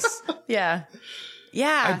 Essentially, yes. Yeah.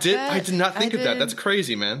 Yeah. I did not think of that. That's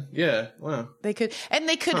crazy, man. Yeah. Wow. They could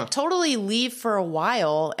totally leave for a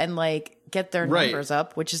while and like get their Right. numbers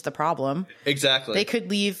up, which is the problem. Exactly. They could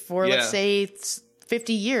leave for, let's say,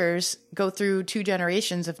 50 years, go through 2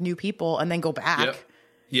 generations of new people, and then go back.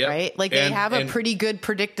 Yep. Right? Like, they have a pretty good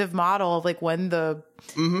predictive model of like when the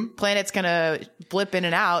planet's going to blip in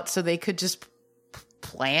and out, so they could just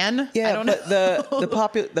plan. Yeah, I don't but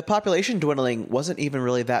know. the population dwindling wasn't even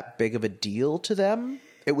really that big of a deal to them.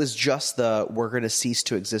 It was just we're going to cease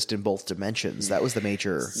to exist in both dimensions. That was the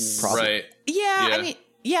major problem. Right. Yeah, I mean,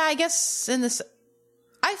 I guess in this,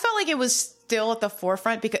 I felt like it was still at the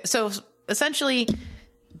forefront because, so essentially,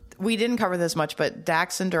 we didn't cover this much, but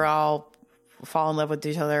Dax and Doral fall in love with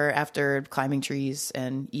each other after climbing trees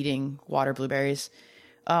and eating water blueberries.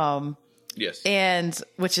 Yes. And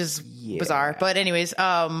which is bizarre. But anyways,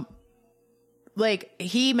 like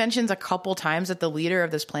he mentions a couple times that the leader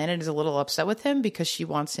of this planet is a little upset with him because she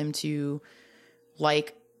wants him to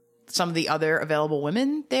like some of the other available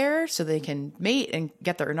women there so they can mate and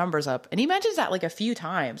get their numbers up. And he mentions that like a few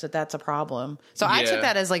times that that's a problem. So I took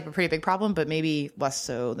that as like a pretty big problem, but maybe less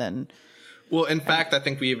so than. Well, in fact, I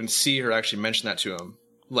think we even see her actually mention that to him.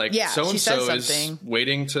 Like, so-and-so is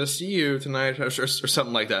waiting to see you tonight or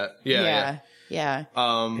something like that. Yeah.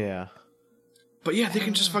 But yeah, they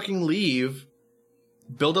can just fucking leave,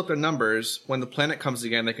 build up their numbers. When the planet comes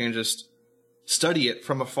again, they can just study it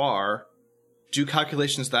from afar, do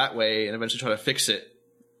calculations that way, and eventually try to fix it.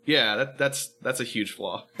 Yeah, that's a huge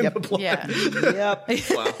flaw. Yep. Yeah. Yep.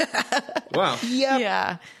 Wow. Yep.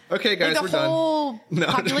 Yeah. Okay, guys, like we're the whole done.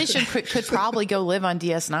 population could probably go live on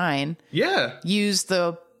DS9. Yeah. Use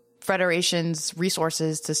the Federation's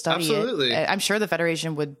resources to study Absolutely. it. I'm sure the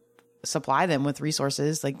Federation would supply them with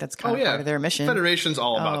resources. Like that's kind of part of their mission. Federation's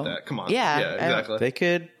all about that. Come on. Yeah. Exactly.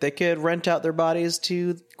 They could rent out their bodies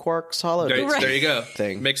to Quark's holo. There you go.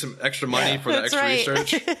 Thing. Make some extra money for the extra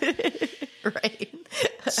research. Right.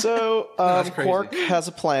 So Quark has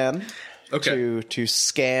a plan to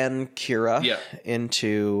scan Kira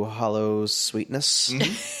into hollow sweetness.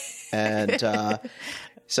 And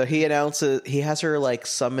so he announces he has her like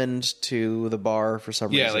summoned to the bar for some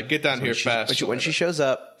reason. Yeah, like get down here fast. When she shows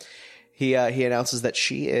up, he announces that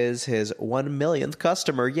she is his 1 millionth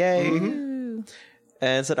customer. Yay!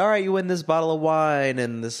 And said, "All right, you win this bottle of wine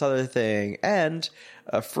and this other thing, and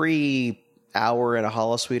a free hour in a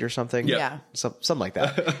holosuite or something." Yeah. Something like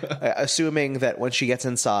that. Assuming that when she gets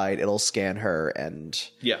inside, it'll scan her and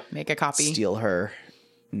make a copy, steal her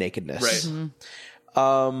nakedness.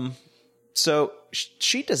 Right. So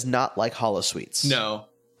she does not like holosuites. No.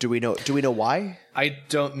 Do we know why? I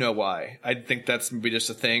don't know why. I think that's maybe just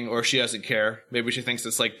a thing, or she doesn't care. Maybe she thinks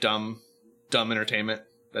it's like dumb entertainment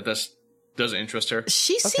that doesn't interest her.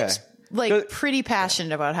 She seems like pretty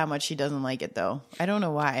passionate about how much she doesn't like it, though. I don't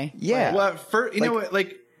know why. Yeah. Well, you know what?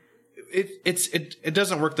 Like, it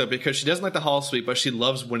doesn't work though because she doesn't like the holosuite, but she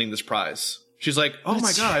loves winning this prize. She's like, "Oh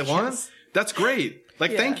my god, I won! That's great!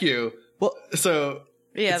 Like, thank you." Well, so.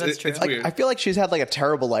 Yeah, that's true. It's like, weird. I feel like she's had like a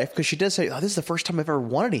terrible life because she does say, "Oh, this is the first time I've ever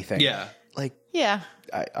won anything." Yeah. Like, yeah.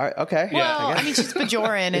 Okay. Well, I mean, she's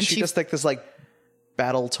Bajoran, and she just like this like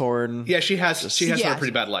battle torn. Yeah, she has had a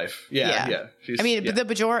pretty bad life. Yeah. I mean, the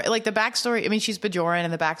Bajoran, like the backstory. I mean, she's Bajoran,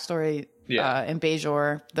 and the backstory in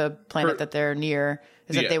Bajor, the planet that they're near,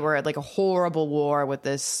 is that they were at like a horrible war with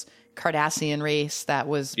this Cardassian race that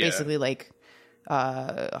was basically like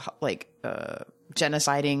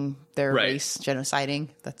genociding their race. Genociding,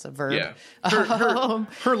 that's a verb. Yeah.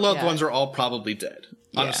 Her loved ones are all probably dead.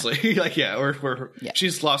 Honestly.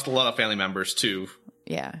 She's lost a lot of family members too.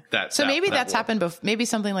 Yeah. Maybe that's happened maybe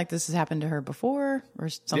something like this has happened to her before or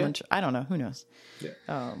someone I don't know, who knows.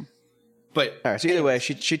 Yeah. But all right, so either way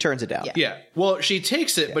she turns it down. Yeah. Well, she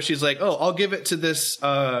takes it, but she's like, "Oh, I'll give it to this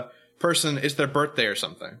person. It's their birthday or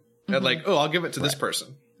something." And like, "Oh, I'll give it to this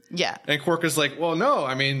person." Yeah. And Quark is like, "Well, no,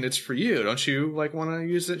 I mean, it's for you. Don't you like want to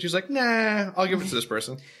use it?" She's like, "Nah, I'll give it to this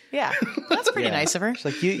person." Yeah. That's pretty nice of her. She's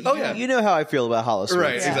like, you know how I feel about holosuites.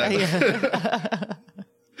 Right, exactly. Yeah.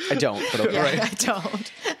 I don't, but okay. Yeah, I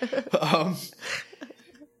don't.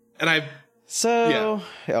 And I... So...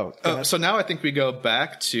 Yeah. So now I think we go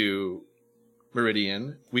back to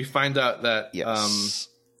Meridian. We find out that... Yes.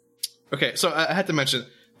 Okay, so I had to mention,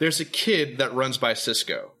 there's a kid that runs by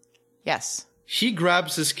Cisco. Yes. He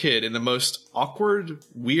grabs this kid in the most awkward,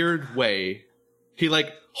 weird way. He,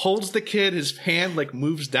 like, holds the kid, his hand, like,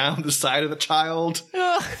 moves down the side of the child.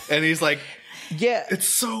 And he's like... Yeah. It's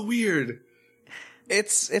so weird.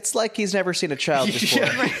 It's like he's never seen a child before.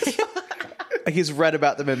 Yeah. Like he's read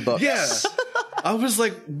about them in books. Yeah. I was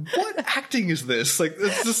like, what acting is this? Like,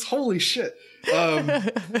 it's just holy shit.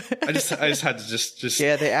 I just had to just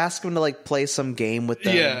Yeah, they asked him to like play some game with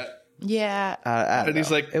them. yeah. Yeah. I don't And he's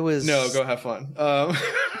know. like, it was no, go have fun.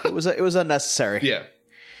 it was unnecessary. Yeah.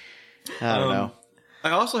 I don't know. I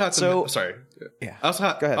also have to. So- sorry. Yeah. I also,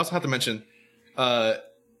 Go ahead. also have to mention,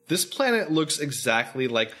 this planet looks exactly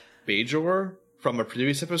like Bajor from a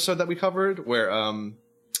previous episode that we covered, where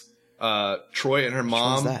Troy and her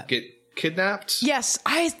mom that? get kidnapped. Yes,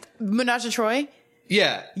 Menage a Troy.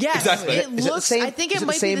 Yeah. Yes, Exactly. it Is it the looks. same- I think is it it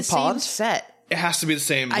might the be the same pond? same set. It has to be the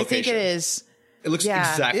same location. I think it is. It looks Yeah.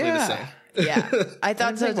 exactly the Yeah. same. Yeah, I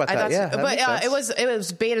thought so. think about I that. thought Yeah, so. that But makes sense. it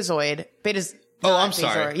was Betazoid. Beta's. Oh, not I'm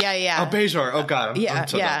sorry. Bajor. Yeah. Oh, Bajor. Oh, God. Yeah, I'm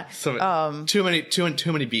so yeah. dumb. So,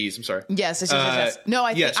 too many B's. I'm sorry. Yes. No,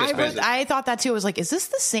 I yes, think yes, I thought that too. I was like, is this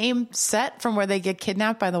the same set from where they get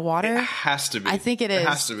kidnapped by the water? It has to be. I think it is. It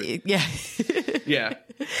has to be. Yeah. Yeah.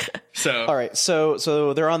 So. All right, so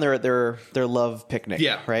they're on their love picnic.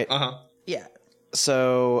 Yeah. Right. Yeah.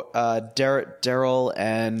 So Daryl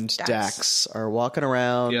and Dax are walking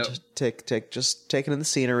around, Yep. just taking in the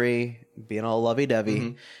scenery, being all lovey-dovey,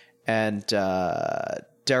 Mm-hmm. and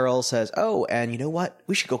Daryl says, "Oh, and you know what?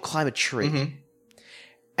 We should go climb a tree." Mm-hmm.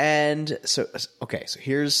 And so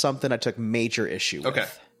here's something I took major issue with. Okay.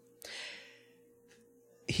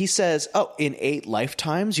 He says, "Oh, in 8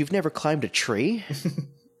 lifetimes, you've never climbed a tree."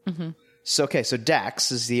 So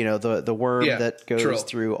Dax is the worm that goes Trill.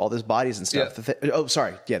 through all those bodies and stuff.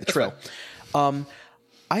 Yeah. The Trill.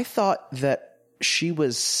 I thought that she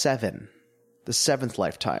was 7, the 7th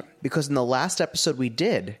lifetime, because in the last episode we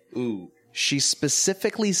did, she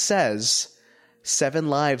specifically says 7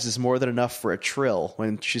 lives is more than enough for a Trill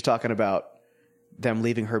when she's talking about them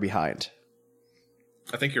leaving her behind.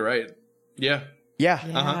 I think you're right. Yeah. Yeah.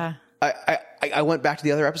 Yeah. I went back to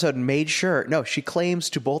the other episode and made sure. No, she claims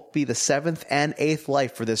to both be the 7th and 8th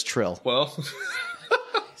life for this Trill. Well,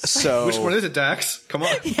 So which one is it, Dax? Come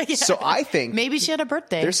on. So I think Maybe she had a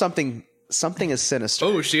birthday. there's something is sinister.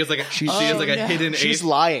 Oh, she has like a hidden She's eighth.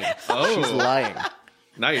 lying. Oh. She's lying.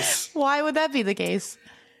 Nice. Why would that be the case?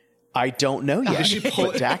 I don't know yet. Is she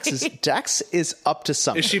But Dax is up to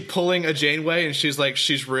something. Is she pulling a Janeway and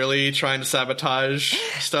she's really trying to sabotage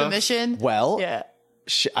stuff? The mission. Well, Yeah.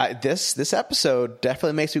 this episode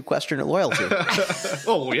definitely makes me question her loyalty.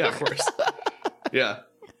 Oh yeah, of course. Yeah,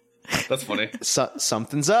 that's funny.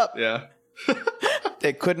 Something's up. Yeah.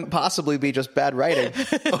 It couldn't possibly be just bad writing.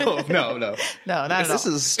 Oh no. No, not at all. This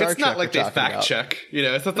is Star It's Trek not like we're they talking fact about. check.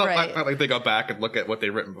 It's not Right. like they go back and look at what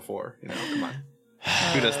they've written before. Come on.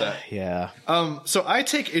 Who does that? Yeah. So I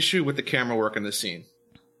take issue with the camera work in this scene.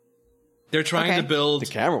 They're trying Okay. to build The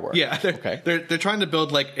camera work. Yeah, Okay. they're trying to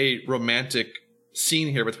build like a romantic scene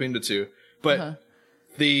here between the two, but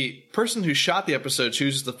the person who shot the episode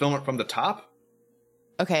chooses to film it from the top,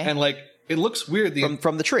 Okay. and like it looks weird.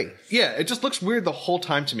 From the tree. Yeah, it just looks weird the whole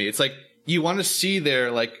time to me. It's like you want to see their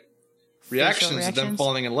like reactions to them reactions?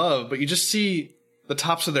 falling in love, but you just see the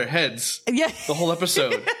tops of their heads yeah. the whole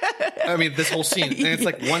episode. I mean, this whole scene, and it's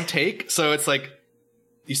like one take, so it's like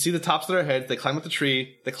you see the tops of their heads, they climb up the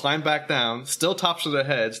tree, they climb back down, still tops of their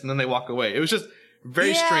heads, and then they walk away. It was just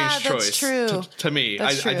very Yeah, strange that's choice true. to me.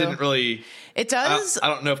 That's I true. didn't really. It does. I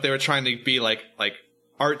don't know if they were trying to be like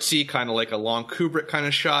artsy, kind of like a long Kubrick kind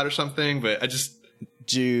of shot or something, but I just.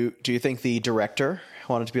 Do you think the director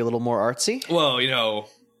wanted to be a little more artsy? Well,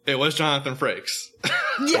 it was Jonathan Frakes.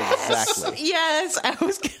 Yes. Exactly. Yes. I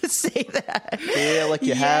was going to say that. Yeah, like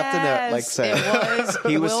you have to know, like Yes, say it was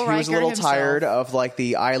he was Will a Riker little himself. tired of like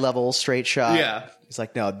the eye level straight shot. Yeah. He's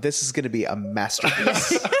like, no, this is going to be a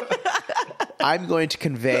masterpiece. I'm going to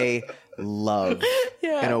convey love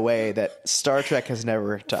Yeah. in a way that Star Trek has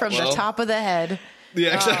never touched. From the top of the head.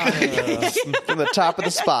 Yeah, exactly. From the top of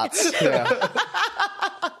the spots. Yeah.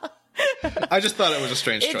 I just thought it was a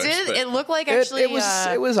strange It choice. did. but- It looked like actually. it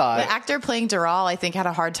was odd. The actor playing Daryl, I think, had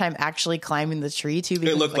a hard time actually climbing the tree too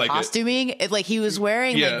because looked of the like it. costuming. It like he was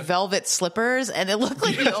wearing Yeah. like velvet slippers, and it looked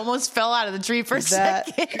like he almost fell out of the tree for a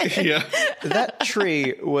That- second. yeah. That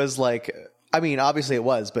tree was like, I mean, obviously it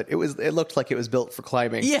was, but it looked like it was built for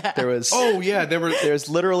climbing. Yeah. There was Oh yeah, there's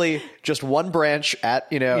literally just one branch at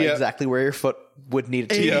Yeah. exactly where your foot would need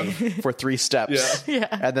it to Yeah. be for 3 steps. Yeah.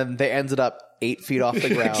 And then they ended up 8 feet off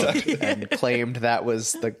the ground and claimed that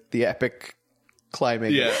was the epic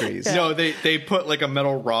climbing Yeah. trees. No, they put like a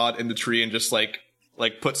metal rod in the tree and just like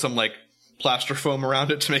put some like plaster foam around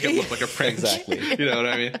it to make it look like a prank. Exactly. You know what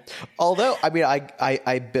I mean? Although, I mean,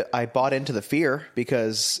 I bought into the fear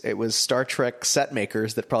because it was Star Trek set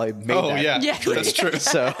makers that probably made Oh that. yeah, Yeah. that's true.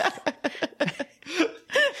 So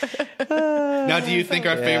Now, do you think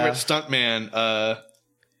our favorite stuntman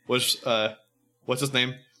was what's his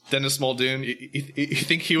name? Dennis Muldoon. You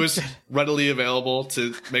think he was readily available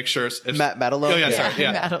to make sure if Matt Madelone? Oh yeah, sorry.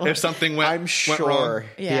 Yeah. Madelone. If something went wrong.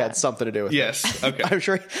 He had something to do with it. Yes. Okay.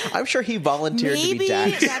 I'm sure he volunteered to be Maybe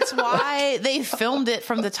Dax. that's why they filmed it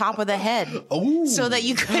from the top of the head. Oh. So that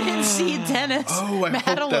you couldn't see Dennis I hope that's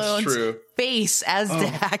Madalone's true. face as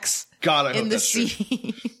Dax God, I hope in the that's true.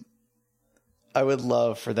 scene. I would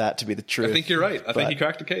love for that to be the truth. I think you're right. I think he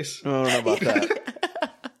cracked the case. I don't know about that.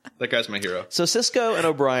 That guy's my hero. So Sisko and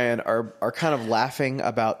O'Brien are kind of laughing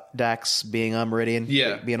about Dax being on Meridian.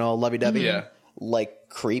 Yeah. Being all lovey-dovey. Yeah. Like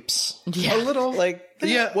creeps. Yeah. A little. Like,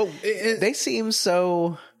 Yeah. Well, they seem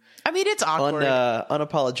so I mean, it's awkward.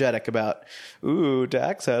 unapologetic about, ooh,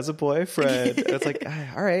 Dax has a boyfriend. It's like,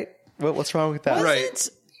 all right, what's wrong with that? Right.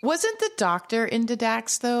 Wasn't the doctor into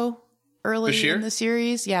Dax, though, early Bashir? in the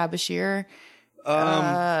series? Yeah, Bashir.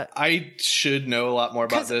 I should know a lot more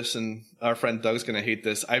about this, and our friend Doug's going to hate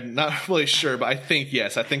this. I'm not really sure, but I think,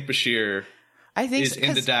 yes, I think Bashir I think is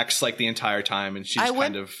into Dax like the entire time, and she's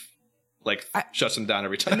kind of like shuts him down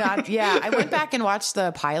every time. I went back and watched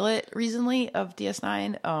the pilot recently of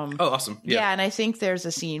DS9. Oh, awesome. Yeah, and I think there's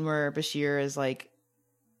a scene where Bashir is like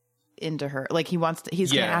into her, like he's going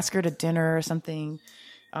to ask her to dinner or something.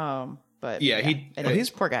 But he's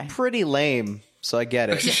a poor guy. Pretty lame, so I get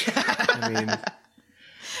it. I mean,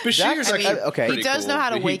 Bashir's okay. He does know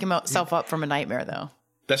how to wake himself up from a nightmare, though.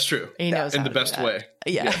 That's true. He knows in how the to do best that. way.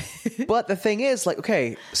 Yeah. But the thing is, like,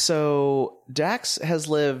 okay, so Dax has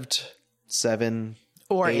lived 7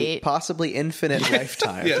 or 8, possibly infinite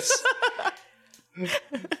lifetimes. Yes.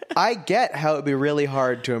 I get how it'd be really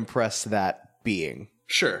hard to impress that being.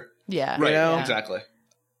 Sure. Yeah. Right. know? Exactly.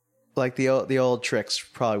 Like the old tricks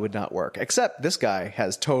probably would not work. Except this guy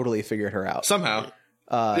has totally figured her out. Somehow.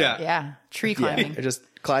 Yeah. Yeah. Tree climbing. Just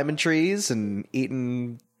climbing trees and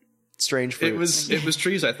eating strange fruits. It was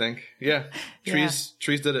trees, I think. Yeah. Trees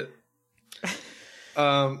did it.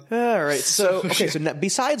 All right. So now,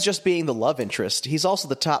 besides just being the love interest, he's also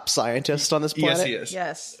the top scientist on this planet. Yes, he is.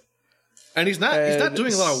 Yes. And he's not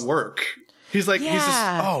doing a lot of work. He's like, he's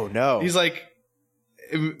just, oh no. he's like,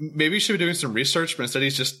 maybe he should be doing some research, but instead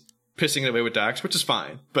he's just pissing it away with Dax, which is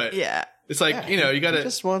fine. But it's like, you gotta, he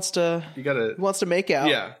just wants to make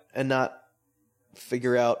out and not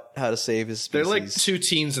figure out how to save his species. They're like two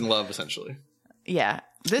teens in love, essentially. Yeah.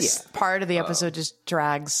 This part of the episode just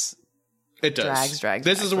drags. It does. Drags.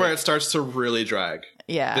 This is where it starts to really drag.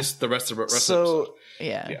 Yeah. The rest of the episode.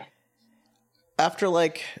 Yeah. After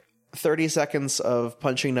like 30 seconds of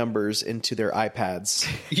punching numbers into their iPads,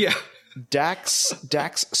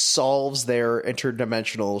 Dax solves their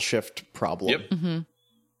interdimensional shift problem. Yep. Mm-hmm.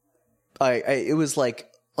 It was like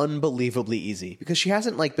unbelievably easy because she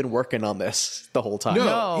hasn't like been working on this the whole time.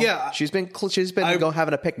 No. Yeah. She's been going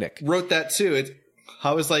having a picnic. Wrote that too.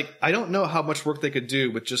 I was like, I don't know how much work they could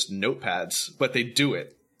do with just notepads, but they do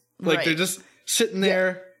it. Like they're just sitting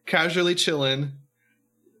there casually chilling.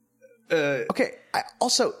 Okay.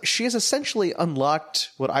 Also, she has essentially unlocked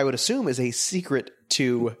what I would assume is a secret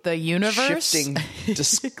to the universe. Shifting,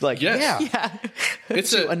 it's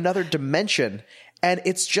to another dimension, and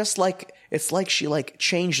it's just like she like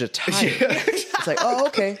changed a tire. It's like, oh,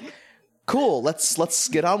 okay, cool. Let's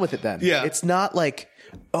get on with it then. Yeah. It's not like,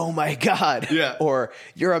 oh my god, or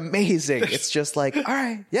you're amazing. It's just like, all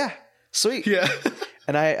right, yeah, sweet, yeah.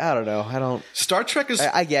 And I don't know. Star Trek is.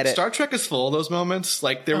 I get it. Star Trek is full of those moments.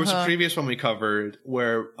 Like there was a previous one we covered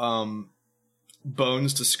where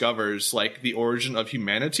Bones discovers like the origin of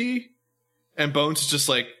humanity, and Bones is just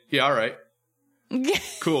like, yeah, all right,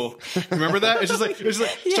 cool. Remember that? It's just like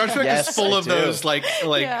Star Trek is full of those like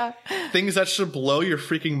things that should blow your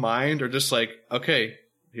freaking mind, or just like, okay,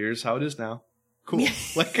 here's how it is now. Cool.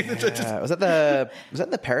 Like was that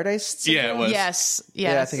the Paradise Syndrome? Yeah, it was. Yes.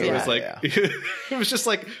 Yeah, I think it was like it was just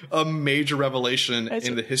like a major revelation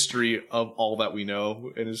in the history of all that we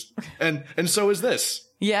know, and so is this.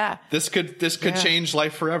 Yeah. This could change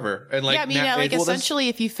life forever. And like essentially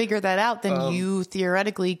if you figure that out, then you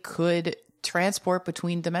theoretically could transport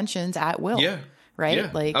between dimensions at will. Yeah. Right?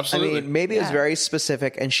 Yeah, like absolutely. I mean, maybe it's very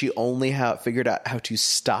specific and she only figured out how to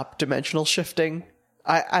stop dimensional shifting.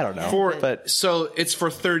 I don't know. So it's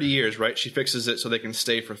for 30 years, right? She fixes it so they can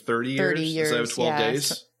stay for 30 years instead of 12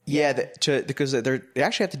 days. Because they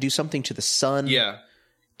actually have to do something to the sun. Yeah.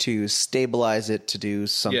 To stabilize it, to do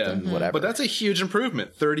something, whatever. But that's a huge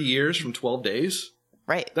improvement. 30 years from 12 days.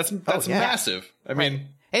 Right. That's massive. I mean,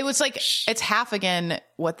 it was like it's half again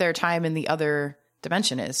what their time in the other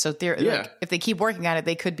dimension is. So like, if they keep working on it,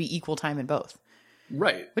 they could be equal time in both.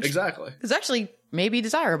 Right. Exactly. It's actually maybe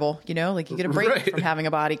desirable, like you get a break from having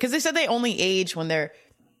a body, because they said they only age when they're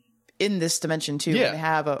in this dimension too. Yeah. And they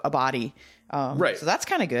have a body. Right. So that's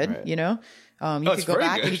kind of good, Right. you know? You it's could go very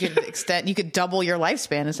back and good. you could extend, you could double your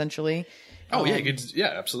lifespan essentially. Oh yeah, you could, yeah,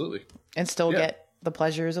 absolutely. And still Yeah. get the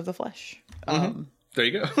pleasures of the flesh. There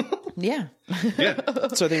you go. Yeah. Yeah,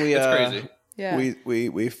 So I think we that's crazy. Yeah.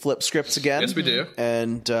 we flip scripts again. Yes, we do.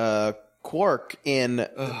 And Quark in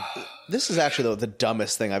this is actually the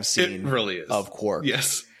dumbest thing I've seen. It really is. Of Quark.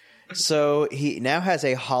 Yes. So he now has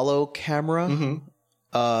a hollow camera,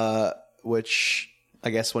 Mm-hmm. which I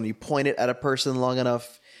guess when you point it at a person long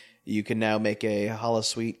enough, you can now make a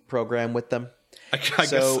holosuite program with them. I guess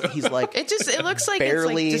So so. he's like, It looks like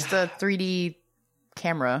Barely- it's like just a 3D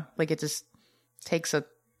camera. Like it just takes a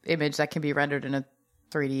image that can be rendered in a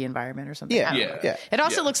 3D environment or something. yeah, I don't Yeah. know. yeah. It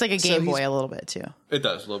also Yeah. looks like a So Game he's- Boy a little bit too. It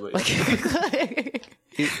does a little bit.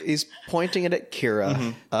 He's pointing it at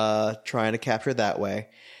Kira, trying to capture that way.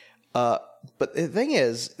 But the thing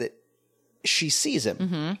is that she sees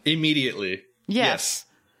him, Immediately. Yes.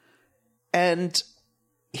 and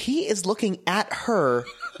he is looking at her,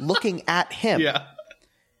 looking at him, Yeah.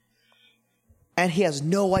 and he has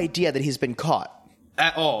no idea that he's been caught.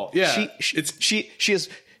 At all. Yeah.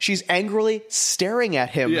 She's angrily staring at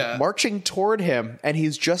him, Yeah. marching toward him, and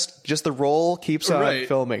he's just the roll keeps on right.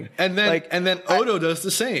 filming. And then Odo does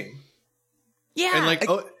the same. Yeah. And like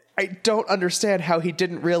I don't understand how he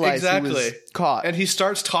didn't realize he was caught. And he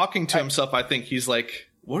starts talking to himself. I think he's like,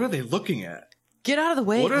 "What are they looking at? get out of the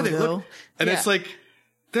way. What are they Odo. looking?" And Yeah. it's like,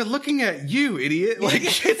 they're looking at you, idiot! Like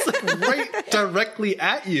it's like right directly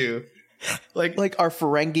at you. like our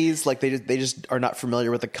Ferengis, like they just are not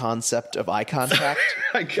familiar with the concept of eye contact.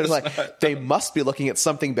 I guess It's like they must be looking at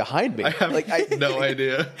something behind me. I have no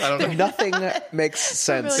idea. I don't know. Nothing makes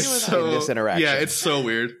sense Familiar with in this interaction. Yeah, it's so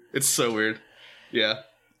weird. It's so weird. Yeah.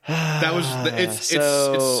 That was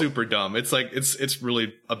it's super dumb. It's like it's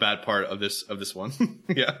really a bad part of this one.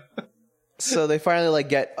 Yeah. So they finally like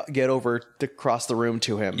get over to cross the room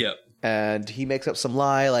to him. Yep. And he makes up some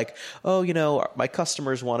lie like, "Oh, you know, my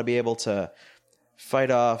customers want to be able to fight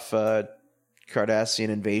off Cardassian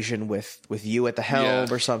invasion with you at the helm Yeah.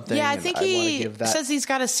 or something." Yeah, I and think wanna he give that. says he's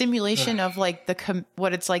got a simulation of like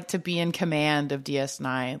what it's like to be in command of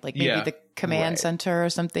DS9, like maybe Yeah. the command Right. center or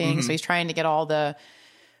something. So he's trying to get all the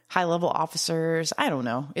high level officers. I don't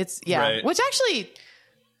know. It's Right. which actually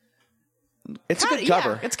It's a good yeah,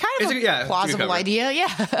 cover. it's kind of It's a good plausible cover. idea.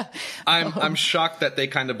 Yeah, I'm shocked that they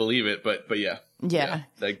kind of believe it, but yeah. Yeah.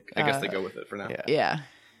 I guess they go with it for now. Yeah.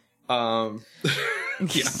 yeah.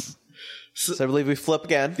 Yeah. So I believe we flip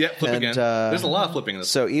again. Yeah, flip and, again. There's a lot of flipping in this.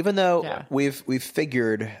 So even though Yeah. we've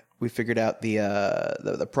figured out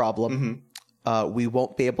the problem, we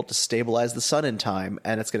won't be able to stabilize the sun in time,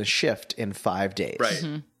 and it's going to shift in 5 days.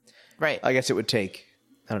 Right. Right. I guess it would take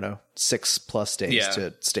 6+ days Yeah.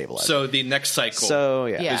 to stabilize. So the next cycle So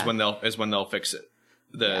yeah, Yeah. is when they'll fix it.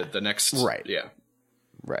 The next Right. Yeah.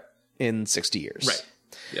 right in 60 years. Right.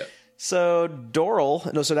 Yeah. So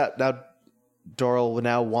now Doral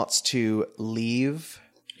now wants to leave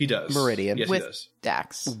He does. Meridian. Yes, With he does.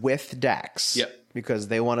 Dax. with Dax. Yep. Because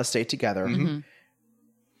they want to stay together.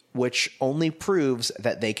 Which only proves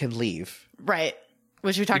that they can leave. Right.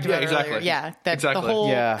 Which we talked Yeah, about exactly. earlier. Yeah. That Exactly. the whole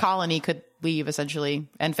Yeah. colony could leave essentially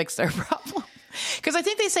and fix their problem. Because I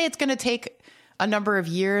think they say it's going to take a number of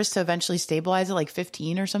years to eventually stabilize it, like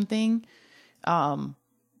 15 or something.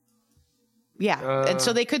 Yeah. And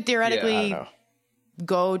so they could I theoretically don't know.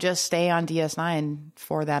 go just stay on DS9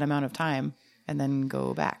 for that amount of time and then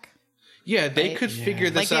go back. Yeah, they Right? could figure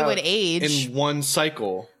Like this they out would age. in one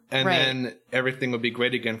cycle, and Right. then everything would be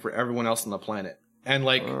great again for everyone else on the planet. And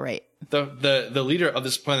like Right. the leader of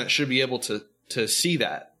this planet should be able to see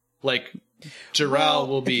that. Like Jor-El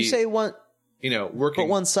will If be you say one, working. but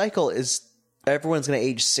one cycle is everyone's going to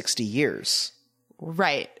age 60 years.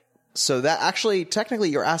 Right. So that actually, technically,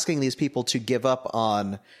 you're asking these people to give up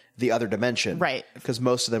on the other dimension, Right. Because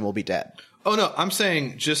most of them will be dead. Oh no, I'm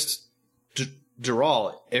saying just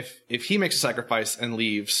Jor-El, if he makes a sacrifice and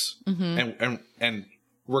leaves and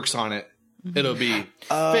works on it, it'll be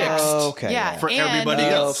fixed. Okay, Yeah. For and- everybody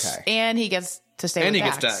else. Okay. And he gets to stay And with he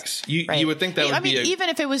gets Dax. Dax. You would think that would be even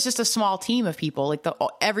if it was just a small team of people, like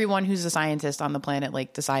everyone who's a scientist on the planet,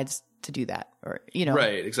 like decides to do that, or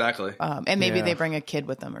right, exactly. and maybe Yeah. they bring a kid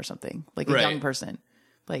with them or something, like a Right. young person,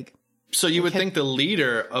 like So you would think the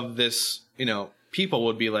leader of this, people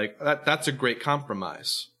would be like, that's a great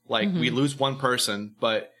compromise. Like we lose one person,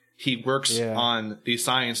 but he works Yeah. on the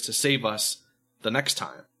science to save us the next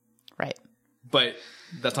time. right. But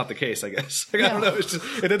that's not the case, I guess. Like, I don't know. It's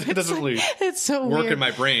just, it doesn't really It's so work weird. in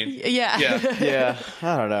my brain. Yeah. Yeah. Yeah,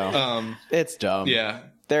 I don't know. It's dumb. Yeah.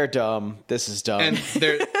 They're dumb. This is dumb. And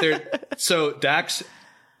so Dax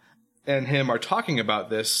and him are talking about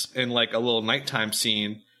this in like a little nighttime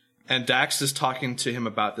scene, and Dax is talking to him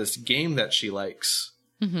about this game that she likes.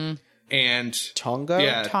 Mm-hmm. And Tongo?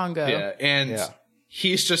 Yeah. Tongo. Yeah. And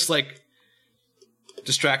he's just like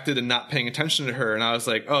distracted and not paying attention to her. And I was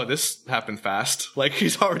like, oh, this happened fast. Like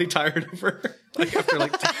he's already tired of her. Like after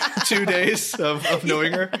like 2 days of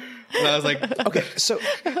knowing her. And I was like, okay, so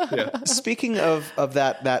speaking of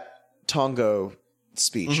that Tongo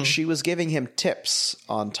speech, she was giving him tips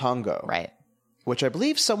on Tongo. Right. Which I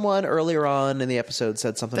believe someone earlier on in the episode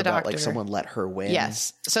said something The about doctor. like someone let her win.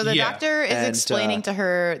 Yes. So the doctor is explaining to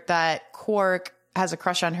her that Quark has a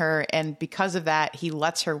crush on her, and because of that, he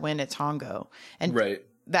lets her win at Tongo. And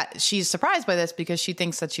that she's surprised by this because she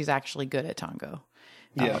thinks that she's actually good at Tongo.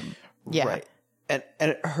 Yeah. Right.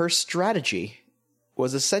 And her strategy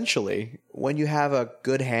was essentially when you have a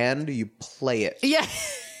good hand, you play it. Yeah.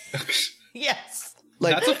 Yes.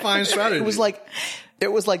 Like, that's a fine strategy.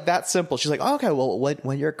 It was like that simple. She's like, oh, okay, well,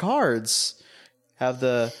 when your cards have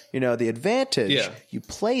the advantage, you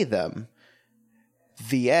play them.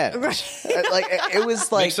 The end. Like it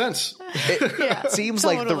was like makes sense. It seems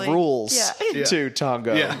like the rules to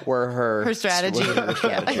Tongo were her strategy.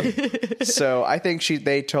 So I think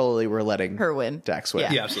they totally were letting her win. Dax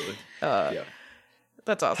win. Yeah, absolutely.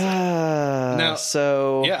 That's awesome. Now,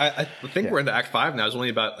 so I think we're into Act 5 now. There's only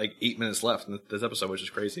about like 8 minutes left in this episode, which is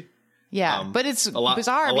crazy. Yeah, but it's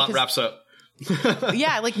bizarre. A lot wraps up.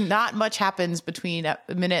 Yeah, like not much happens between a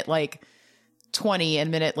minute like 20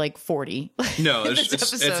 and minute like 40. No,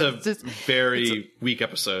 it's a very weak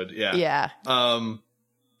episode. Yeah. Yeah.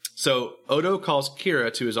 So Odo calls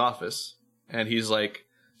Kira to his office, and he's like,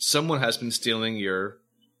 someone has been stealing your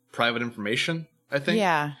private information, I think.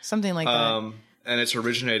 Yeah, something like that. And it's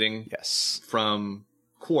originating from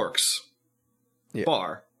Quark's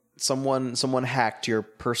bar. Someone hacked your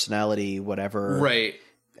personality, whatever. Right.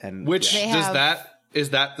 And which is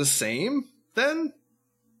that the same then?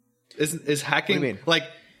 Is hacking what do you mean? Like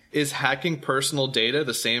is hacking personal data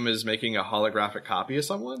the same as making a holographic copy of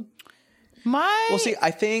someone? Well, see,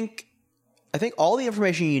 I think all the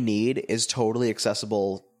information you need is totally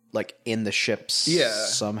accessible, like in the ship's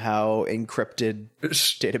somehow encrypted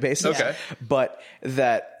database. Okay, but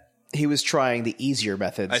that he was trying the easier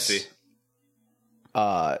methods. I see.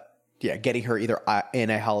 Getting her either in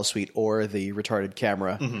a holosuite or the retarded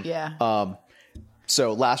camera. Mm-hmm. Yeah.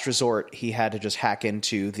 So last resort, he had to just hack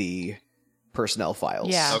into the personnel files.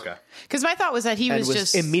 Yeah. Okay. Because my thought was that he was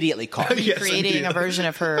just immediately caught. creating a version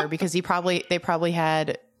of her because they probably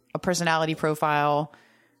had a personality profile,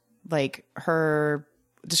 like her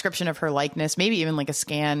description of her likeness, maybe even like a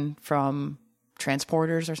scan from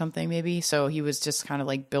transporters or something, maybe. So he was just kind of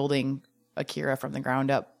like building Akira from the ground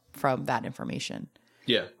up from that information.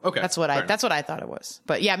 Yeah. Okay. That's what I thought it was.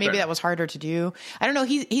 But yeah, maybe that was harder to do. I don't know.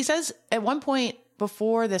 He says at one point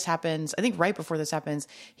before this happens, I think right before this happens,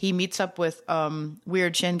 he meets up with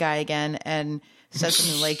weird Shin guy again and says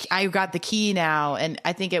something like, I got the key now. And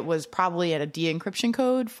I think it was probably at a de-encryption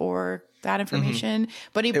code for that information.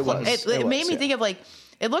 But it made me think of like,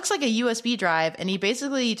 it looks like a USB drive and he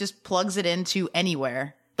basically just plugs it into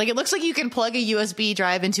anywhere. Like, it looks like you can plug a USB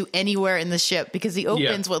drive into anywhere in the ship because he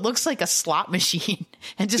opens what looks like a slot machine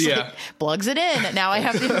and just like plugs it in. Now I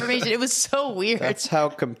have the information. It was so weird. That's how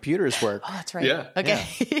computers work. Oh, that's right. Yeah. Okay.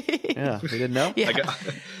 Yeah. You didn't know? Yeah.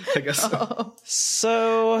 I guess so.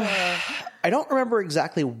 So I don't remember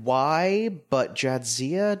exactly why, but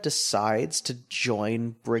Jadzia decides to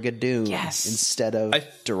join Brigadoon instead of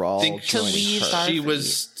Dural think joining leave her. She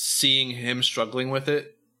was seeing him struggling with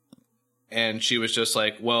it. And she was just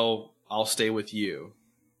like, well, I'll stay with you.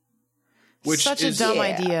 Which Such is a dumb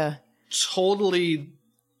idea. Totally,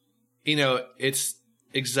 it's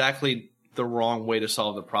exactly the wrong way to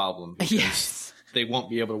solve the problem. Because they won't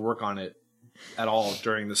be able to work on it at all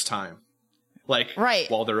during this time. Like,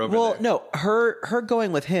 while they're over there. Well, no, her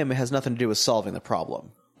going with him has nothing to do with solving the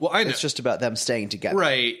problem. Well, I know. It's just about them staying together.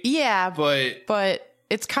 Right. Yeah. But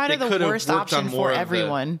it's kind of the worst option for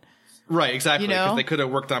everyone. Right, exactly. Because they could have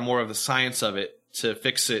worked on more of the science of it to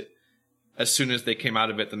fix it as soon as they came out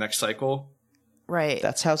of it the next cycle. Right.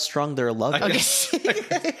 That's how strong their love is.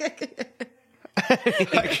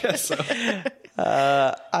 I guess so.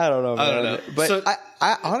 I don't know, man. I don't know. But So-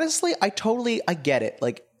 I honestly, I get it.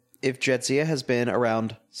 Like, if Jadzia has been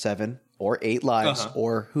around 7 or 8 lives,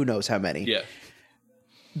 or who knows how many,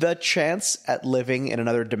 the chance at living in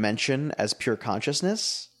another dimension as pure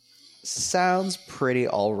consciousness sounds pretty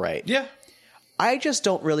all right. Yeah. I just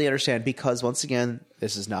don't really understand because, once again,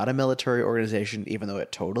 this is not a military organization, even though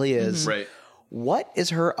it totally is. Right. What is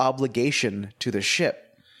her obligation to the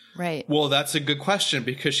ship? Right. Well, that's a good question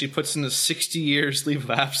because she puts in the 60 years leave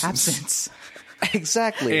of absence.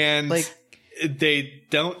 Exactly. And like, they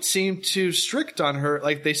don't seem too strict on her.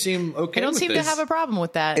 Like, they seem okay. They don't with seem this. to have a problem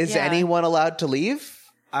with that. is anyone allowed to leave?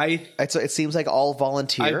 It seems like all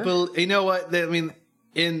volunteer. You know what? I mean,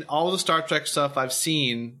 in all the Star Trek stuff I've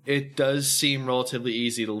seen, it does seem relatively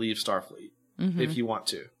easy to leave Starfleet if you want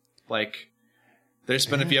to. Like, there's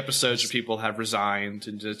been a few episodes where people have resigned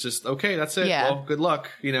and just okay, that's it. Yeah. Well, good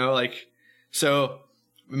luck. You know, like, so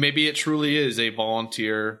maybe it truly is a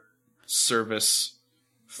volunteer service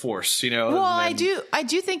force, you know? Well, I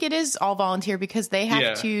do think it is all volunteer because they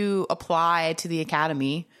have to apply to the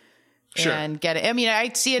academy and get it. I mean,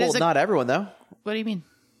 I see it as not everyone though. What do you mean?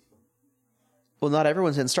 Well, not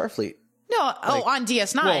everyone's in Starfleet. No, on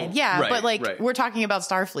DS9, but we're talking about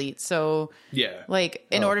Starfleet, so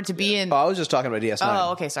in order to be in, I was just talking about DS9.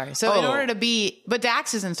 Oh, okay, sorry. So in order to be, but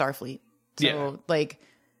Dax is in Starfleet, so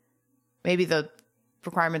maybe the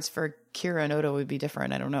requirements for Kira and Odo would be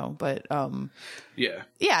different. I don't know, but so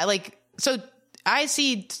I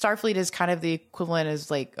see Starfleet as kind of the equivalent as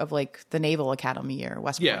of the Naval Academy or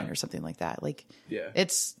West Point or something like that.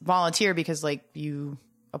 It's volunteer because you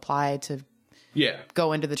apply to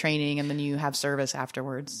go into the training and then you have service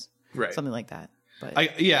afterwards, right? Something like that. But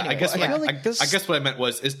anyway, I guess what I meant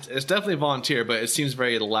was it's definitely volunteer, but it seems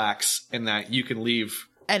very lax in that you can leave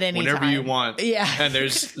at any whenever time. you want, and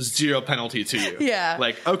there's zero penalty to you.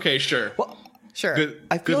 Like, okay, sure. Well, sure.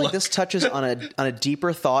 I feel like this touches on a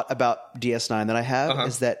deeper thought about DS9 that I have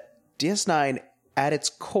is that DS9 at its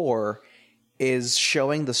core is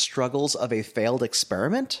showing the struggles of a failed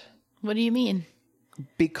experiment. What do you mean?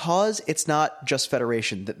 Because it's not just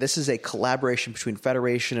Federation, that this is a collaboration between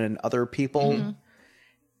Federation and other people.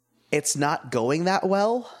 It's not going that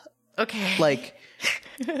well. Okay. Like,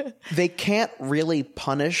 they can't really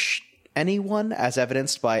punish anyone, as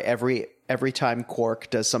evidenced by every time Quark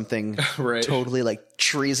does something totally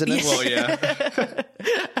treasonous.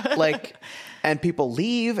 Well, and people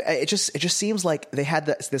leave. It just seems like they had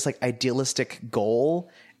this idealistic goal,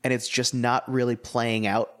 and it's just not really playing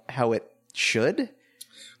out how it should.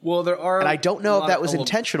 Well, there are, and I don't know if that was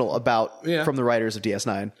intentional from the writers of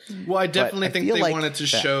DS9. Well, I definitely think they wanted to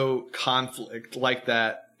show conflict like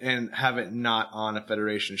that and have it not on a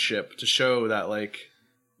Federation ship to show that,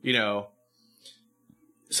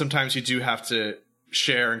 sometimes you do have to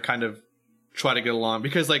share and kind of try to get along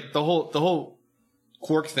because, the whole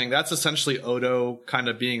Quark thing, that's essentially Odo kind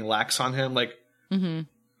of being lax on him.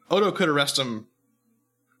 Odo could arrest him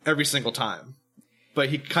every single time, but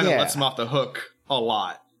he kind of lets him off the hook a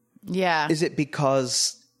lot. Yeah. Is it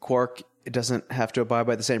because Quark doesn't have to abide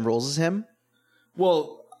by the same rules as him?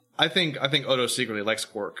 Well, I think Odo secretly likes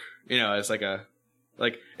Quark. It's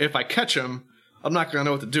if I catch him, I'm not gonna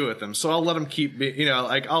know what to do with him, so I'll let him keep.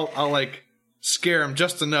 I'll scare him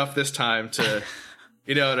just enough this time to,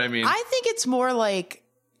 you know what I mean? I think it's more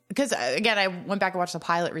because again, I went back and watched the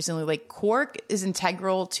pilot recently. Quark is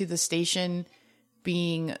integral to the station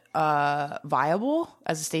being viable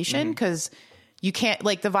as a station because. You can't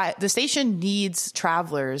the station needs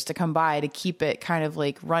travelers to come by to keep it kind of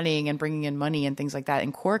running and bringing in money and things like that.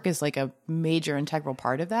 And Quark is a major integral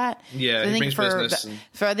part of that. Yeah, so I think brings business.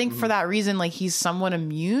 For that reason, he's somewhat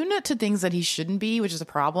immune to things that he shouldn't be, which is a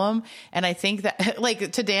problem. And I think that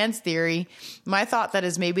to Dan's theory, my thought that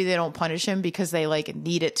is maybe they don't punish him because they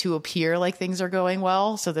need it to appear like things are going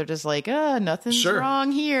well. So they're just nothing's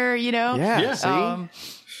wrong here, Yeah. See?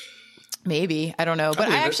 Maybe. I don't know. But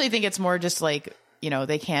I actually think it's more just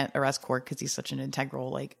they can't arrest Quark because he's such an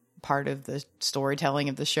integral part of the storytelling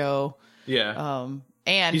of the show. Yeah.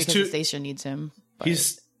 And because the station needs him. But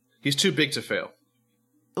he's too big to fail.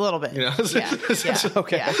 A little bit. Yeah.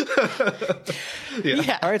 Okay.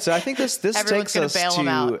 Yeah. All right. So I think this Everyone's takes us bail him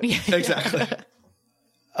out. Exactly.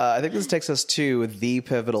 I think this takes us to the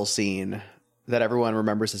pivotal scene that everyone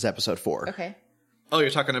remembers as episode 4. Okay. Oh,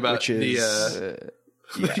 you're talking about which is,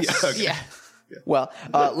 Yes. Okay. Yeah. Well,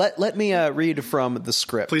 let me read from the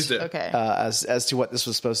script. Please do. Okay. As to what this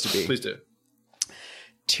was supposed to be. Please do.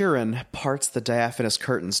 Tyrion parts the diaphanous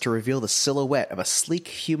curtains to reveal the silhouette of a sleek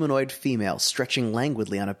humanoid female stretching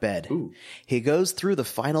languidly on a bed. Ooh. He goes through the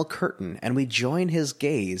final curtain, and we join his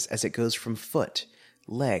gaze as it goes from foot,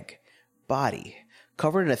 leg, body,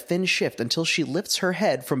 covered in a thin shift until she lifts her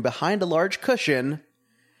head from behind a large cushion.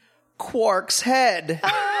 Quark's head!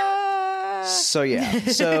 So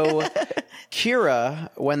Kira,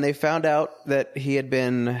 when they found out that he had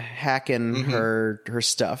been hacking her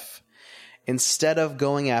stuff, instead of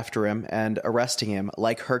going after him and arresting him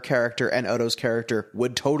like her character and Odo's character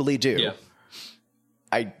would totally do,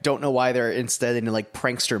 I don't know why they're instead in like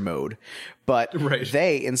prankster mode, but they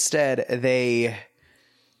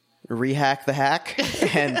rehack the hack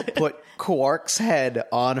and put Quark's head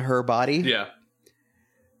on her body. Yeah.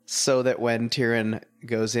 So that when Tyrion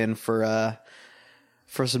goes in for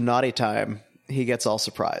some naughty time, he gets all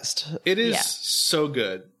surprised. It is so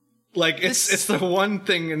good. Like it's the one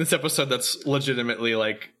thing in this episode that's legitimately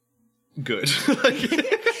like good.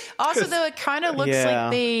 Also, though, it kind of looks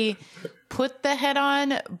like they put the head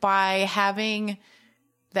on by having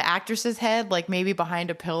the actress's head like maybe behind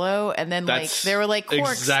a pillow, and then like they were like,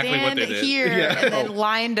 Quark, exactly stand here, and then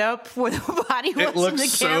lined up where the body was. It looks in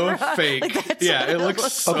the camera. so fake. Like, it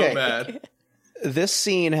looks so bad. This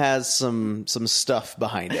scene has some stuff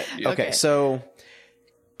behind it. Okay, so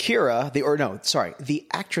Kira, the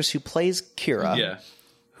actress who plays Kira,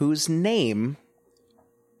 whose name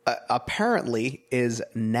apparently is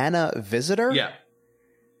Nana Visitor. Yeah.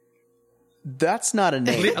 That's not a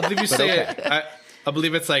name. I believe you say it. I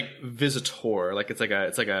believe it's like visitor. Like it's like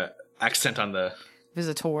a accent on the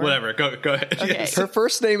visitor. Whatever. Go ahead. Okay. Yes. Her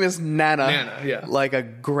first name is Nana. Nana, yeah. Like a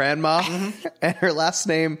grandma. And her last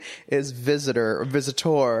name is Visitor,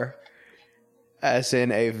 as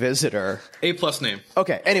in a visitor. A+ name.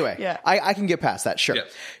 Okay, anyway. I can get past that, sure. Yeah.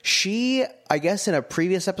 She, I guess in a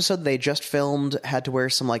previous episode they just filmed, had to wear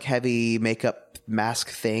some like heavy makeup mask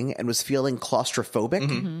thing and was feeling claustrophobic.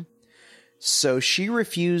 Mm-hmm. So she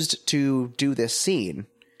refused to do this scene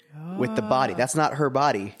with the body. That's not her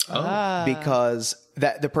body. Because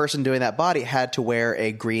the person doing that body had to wear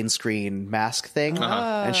a green screen mask thing,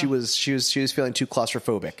 and she was feeling too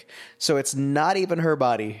claustrophobic. So it's not even her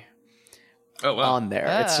body on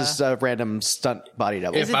there. It's just a random stunt body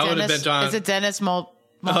double. Is it Dennis Muldoon?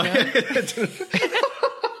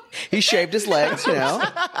 He shaved his legs, you know.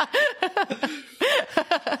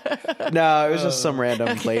 No, it was just some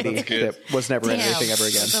random lady that was never in anything ever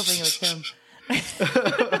again. I was hoping it was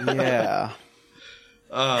him. Yeah.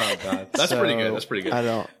 Oh god, that's pretty good. That's pretty good. I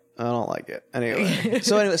don't like it. Anyway,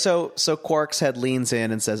 so Quark's head leans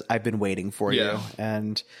in and says, "I've been waiting for you."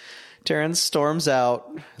 And Tyrion storms out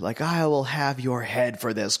like, "I will have your head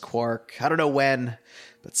for this, Quark. I don't know when,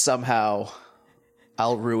 but somehow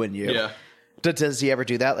I'll ruin you." Yeah. Does he ever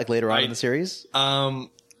do that like later on in the series?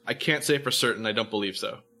 I can't say for certain. I don't believe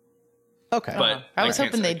so. Okay. But I was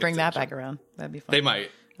hoping they'd bring that back around. That'd be fun. They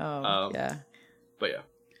might. Yeah. But yeah.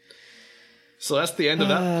 So that's the end of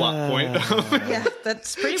that plot point. Yeah,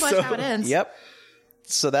 that's pretty much how it ends. Yep.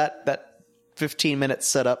 So that 15 minutes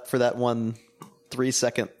set up for that 1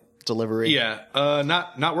 3-second delivery. Yeah.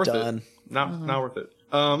 Not worth it. Not worth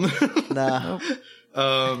it. Nah.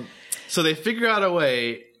 So they figure out a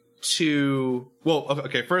way to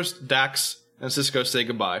first Dax and Sisko say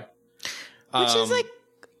goodbye. Which is like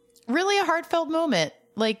really a heartfelt moment.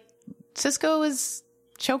 Like Sisko is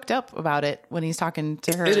choked up about it when he's talking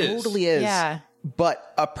to her. It is. Totally is. Yeah.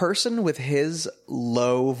 But a person with his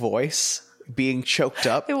low voice being choked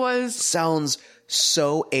up sounds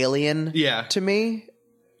so alien to me.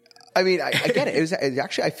 I mean, I get it. It was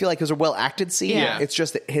actually, I feel like it was a well acted scene. Yeah. It's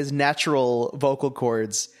just that his natural vocal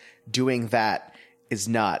cords doing that is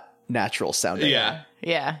not natural sounding. Yeah.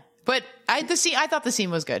 Yeah. But I thought the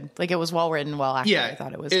scene was good. Like it was well written, well acted. Yeah. I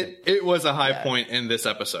thought it was good. It was a high point in this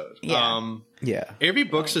episode. Yeah. Avery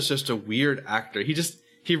Brooks is just a weird actor.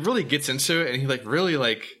 He really gets into it, and he like really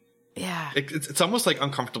like it's almost like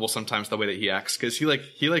uncomfortable sometimes the way that he acts, because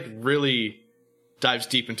he really dives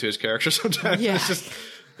deep into his character sometimes. Yeah.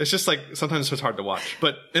 It's just like sometimes it's hard to watch,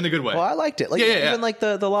 but in a good way. Well, I liked it. Like even like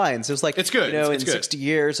the lines. It was like, it's good. You know, it's in good. 60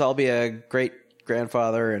 years I'll be a great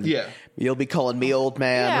grandfather, and you'll be calling me old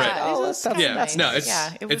man. Yeah, Right. it was nice. No,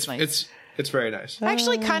 it was nice. It's very nice. I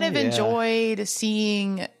actually kind of enjoyed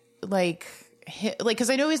seeing like because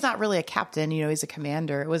I know he's not really a captain, you know, he's a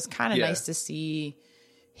commander. It was kind of nice to see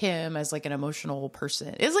him as like an emotional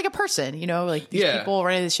person. It's like a person, you know, like these people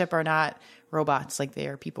running the ship are not robots. Like they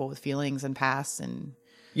are people with feelings and pasts and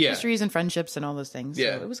histories and friendships and all those things.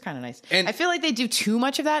 Yeah. So it was kind of nice. And I feel like they do too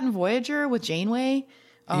much of that in Voyager with Janeway.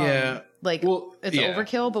 It's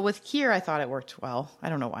overkill, but with Kier, I thought it worked well. I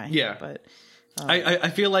don't know why. Yeah. But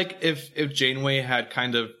I feel like if Janeway had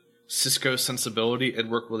kind of Sisko's sensibility, it'd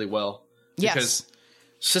work really well. Because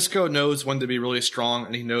Sisko knows when to be really strong,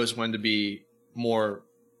 and he knows when to be more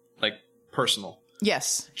like personal.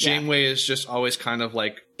 Yes. Janeway is just always kind of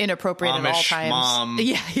like inappropriate Amish at all times. Mom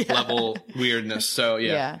level weirdness. So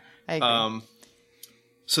I agree.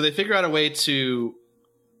 So they figure out a way to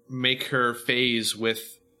make her phase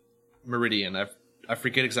with Meridian. I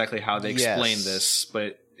forget exactly how they explain this,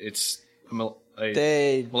 but it's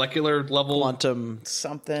a molecular level quantum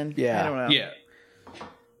something. Yeah. I don't know. Yeah.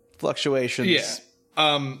 Fluctuations. Yeah.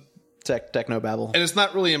 Technobabble. And it's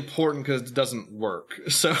not really important because it doesn't work.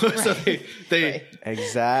 So they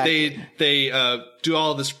exactly they do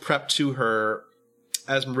all this prep to her.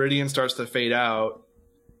 As Meridian starts to fade out,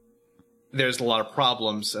 there's a lot of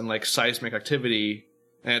problems and like seismic activity,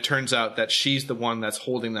 and it turns out that she's the one that's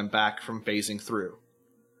holding them back from phasing through.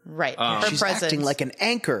 Right. Her she's presence. acting like an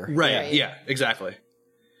anchor. Right. Yeah, exactly.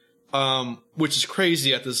 Which is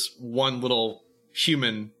crazy that this one little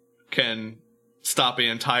human can stop an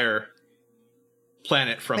entire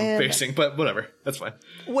planet from phasing, but whatever. That's fine.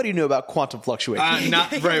 What do you know about quantum fluctuation? Not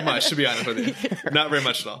very much, to be honest with you. Not very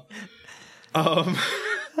much at all.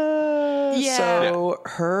 So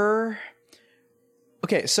her...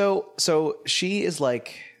 Okay, so she is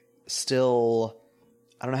like still...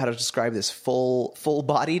 I don't know how to describe this.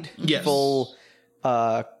 Full-bodied? Yes. Full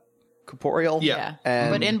corporeal? Yeah.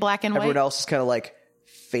 And but in black and white. everyone else is kind of like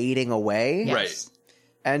fading away. Yes. Right.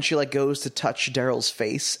 And she like goes to touch Daryl's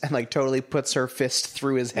face and like totally puts her fist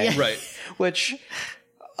through his head. Right. Which,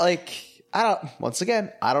 like, once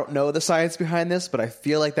again, I don't know the science behind this, but I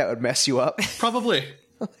feel like that would mess you up. Probably.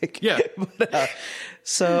 Like, Yeah. But,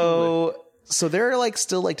 so they're like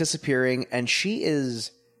still like disappearing, and she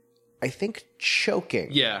is, I think, choking.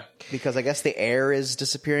 Yeah. Because I guess the air is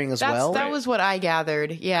disappearing as well. That was what I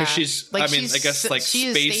gathered. Yeah. Because she's, Like, I mean, I guess like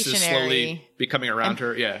she space is stationary. slowly becoming around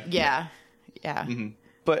her. Yeah. Yeah. Yeah. Mm-hmm.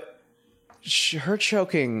 But her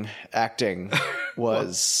choking acting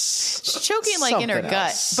was She's choking like in her something gut.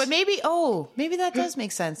 else. But maybe that does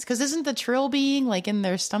make sense. Because isn't the trill being like in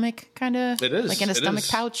their stomach kind of? It is. Like in a It stomach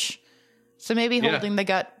is. pouch. So maybe holding the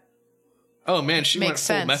gut Oh man, she went makes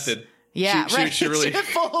full sense. method. Yeah, she, right. She really.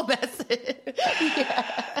 Full method.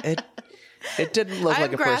 it didn't look like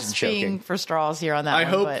I'm a person grasping choking. for straws here on that I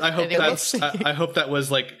one. hope. but I hope anyway. that's. I hope that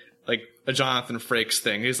was like a Jonathan Frakes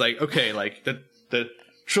thing. He's like, okay, like the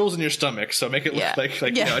trill's in your stomach, so make it look Yeah. like Yeah.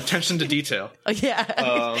 you know, attention to detail. Yeah.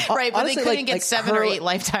 Right, but honestly, they couldn't get like 7 or her- 8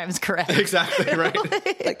 lifetimes correct. Exactly right.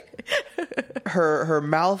 Like her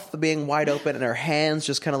mouth being wide open and her hands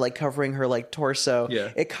just kind of like covering her like torso.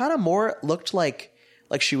 Yeah. It kind of more looked like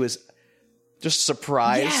she was just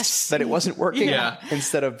surprised Yes. that it wasn't working Yeah.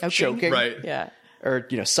 instead of choking. Right. Yeah. Or,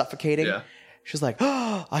 suffocating. Yeah. She's like,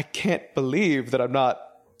 oh, I can't believe that I'm not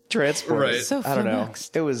transported. Right. So I don't know.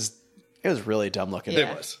 flummoxed. It was really dumb looking.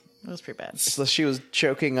 Yeah. It was. It was pretty bad. So she was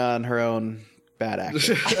choking on her own bad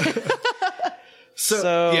acting.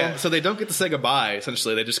 So they don't get to say goodbye.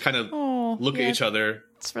 Essentially, they just kind of look at each other.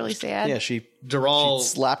 It's really sad. Yeah, she Dural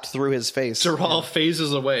slapped through his face.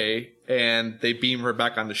 phases away, and they beam her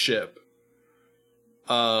back on the ship.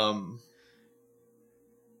 And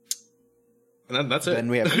then that's it. And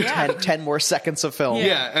we have 10 more seconds of film.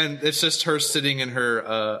 Yeah, and it's just her sitting in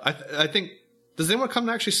her. I think. Does anyone come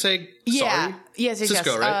and actually say sorry? Yes.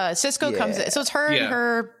 Cisco, right? Cisco comes in. So it's her Yeah. and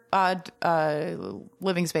her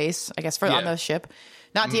living space, I guess, on the ship.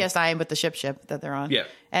 Not DS9, but the ship that they're on. Yeah.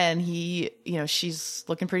 And he, she's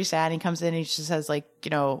looking pretty sad. And he comes in and he just says, like,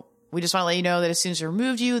 we just want to let you know that as soon as we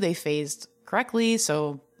removed you, they phased correctly.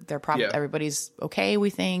 So they're probably, everybody's okay, we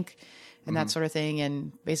think. And that sort of thing.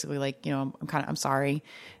 And basically, like, I'm sorry.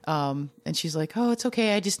 And she's like, oh, it's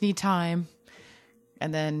okay. I just need time.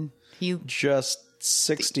 And then he Just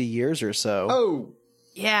 60 years or so. Oh,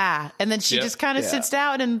 yeah. And then she just kind of sits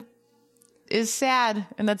down and is sad.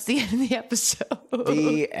 And that's the end of the episode.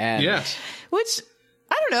 The end. yeah. Which,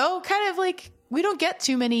 I don't know, kind of like, we don't get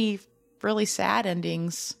too many really sad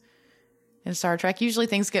endings in Star Trek. Usually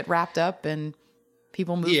things get wrapped up and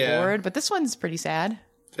people move forward. But this one's pretty sad.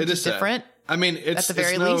 It is sad. different. I mean, it's At the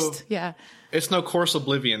very least. Yeah. It's no Course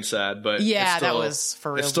Oblivion sad, but Yeah, it's still, that was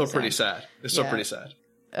for real It's still sad. pretty sad. It's still Yeah. pretty sad.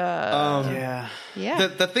 Yeah. Yeah.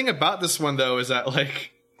 The thing about this one though is that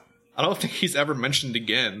like I don't think he's ever mentioned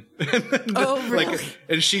again. Oh, really? Like,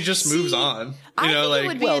 and she just moves on. I think like it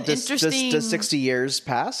would be Well, an does interesting... 60 years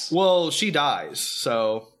pass? well, she dies,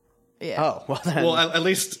 so yeah. Oh, well then. well at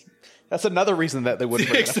least that's another reason that they wouldn't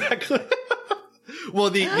bring it up. exactly. Well,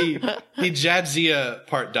 the Jadzia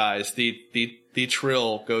part dies. The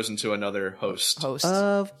Trill goes into another host. Of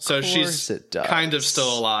So course she's it does. kind of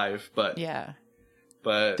still alive, but Yeah.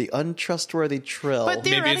 The untrustworthy Trill But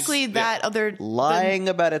theoretically, that other... lying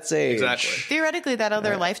about its age. exactly. Theoretically, that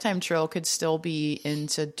other lifetime Trill could still be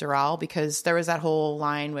into Dural because there was that whole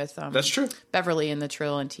line with That's true. Beverly and the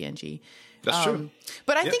Trill and TNG. That's true.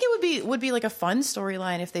 But I think it would be like a fun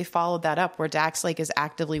storyline if they followed that up, where Dax like is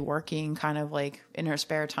actively working, kind of like in her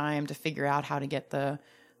spare time, to figure out how to get the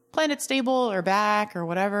planet stable or back or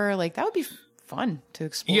whatever. Like that would be fun to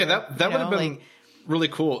explore. Yeah, that would have been like, really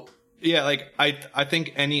cool. Yeah, like I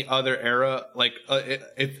think any other era, like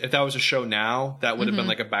if that was a show now, that would have been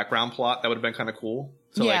like a background plot. That would have been kind of cool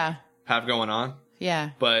to like have going on.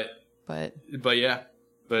 Yeah. But yeah.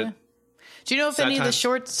 Do you know if any of the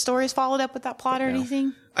short stories followed up with that plot or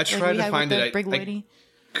anything? I tried to find it. I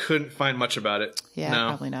couldn't find much about it. Yeah, no,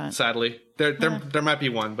 probably not. Sadly, there might be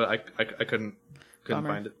one, but I couldn't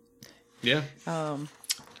find it. Yeah.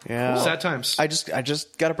 Yeah. Cool. Sad times. I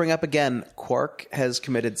just got to bring up again, Quark has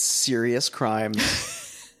committed serious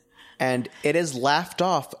crimes, and it is laughed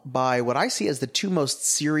off by what I see as the two most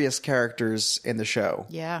serious characters in the show.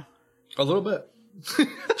 Yeah. A little bit.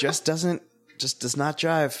 just does not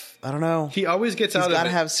jive. I don't know. He always gets out of it. He's got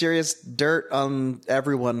to have serious dirt on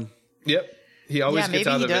everyone. Yep. He always gets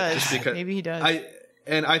out of it just because. Maybe he does.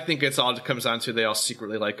 I think it's all comes down to they all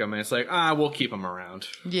secretly like him, and it's like, we'll keep him around.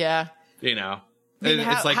 Yeah. You know. I mean,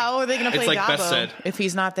 how are they going to play Dabo if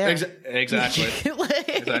he's not there? Exactly.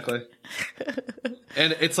 Exactly.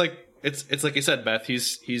 And it's like you said, Beth.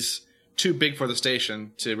 He's too big for the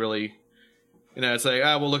station to really, it's like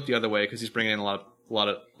we'll look the other way because he's bringing in a lot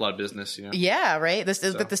of business. Yeah, right. This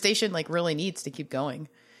is that the station like really needs to keep going.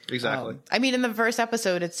 Exactly. I mean, in the first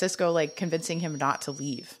episode, it's Cisco like convincing him not to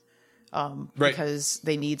leave, because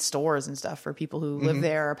they need stores and stuff for people who live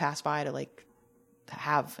there or pass by to like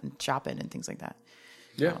have and shop in and things like that.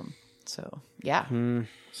 Yeah. So yeah.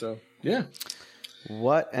 So yeah.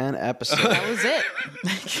 What an episode! That was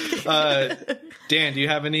it. Dan, do you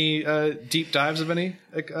have any deep dives of any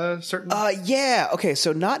certain? Yeah. Okay.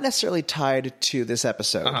 So not necessarily tied to this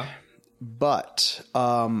episode, but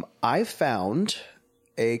I found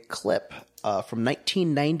a clip from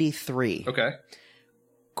 1993. Okay.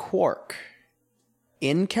 Quark,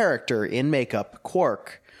 in character, in makeup,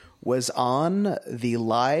 Quark was on the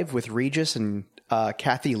Live with Regis and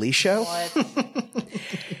Kathy Lee show. What?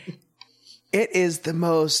 It is the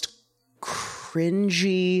most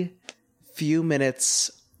cringy few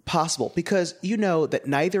minutes possible because you know that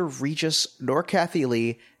neither Regis nor Kathy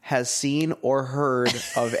Lee has seen or heard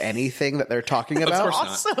of anything that they're talking about. Of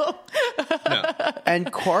course not. No.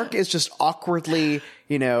 And Quark is just awkwardly,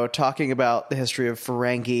 talking about the history of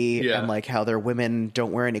Ferengi and like how their women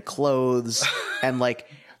don't wear any clothes and like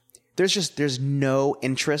there's no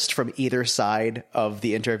interest from either side of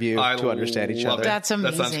the interview to understand each other. That's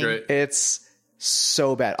amazing. That sounds great. It's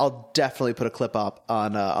so bad. I'll definitely put a clip up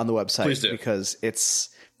on the website. Please do. Because it's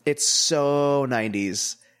so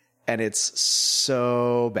 90s and it's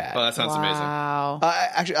so bad. Oh, that sounds amazing. Wow.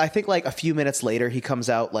 Actually, I think like a few minutes later he comes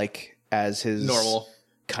out like as his normal,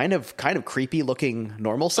 kind of creepy looking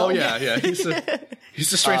normal self. Oh yeah. He's a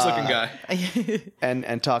strange looking guy.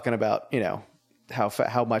 and talking about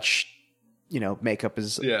how much makeup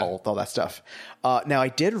is all that stuff. Now I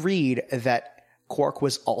did read that Quark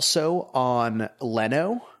was also on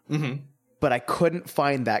Leno, but I couldn't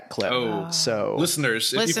find that clip. Oh, so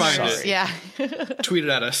listeners, if you find it, tweet it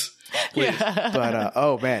at us, please. But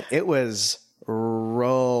oh man, it was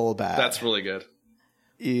roll bad. That's really good.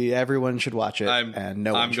 Everyone should watch it. I'm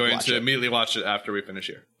going to immediately watch it after we finish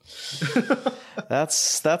here.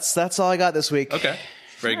 That's all I got this week. Okay,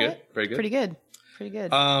 very good. Pretty good. We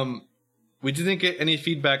didn't get any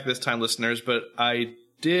feedback this time, listeners, but I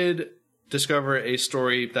did discover a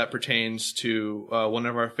story that pertains to one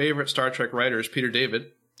of our favorite Star Trek writers, Peter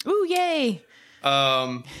David. Ooh, yay!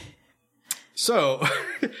 So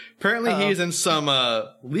apparently he's in some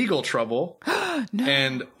legal trouble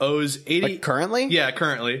and owes 80. Like currently? Yeah,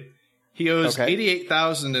 currently he owes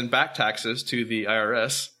 88,000 in back taxes to the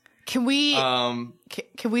IRS. Can we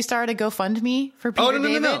start a GoFundMe for Peter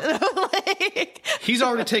David? No. He's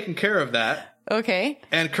already taken care of that. Okay.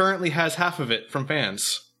 And currently has half of it from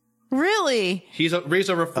fans. Really? He's raised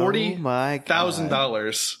over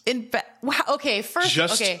 $40,000. Wow. Okay.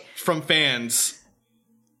 Just from fans.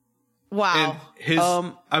 Wow. And his,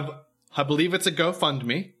 I believe it's a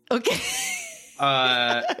GoFundMe. Okay.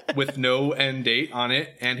 With no end date on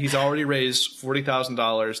it, and he's already raised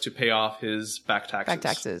 $40,000 to pay off his back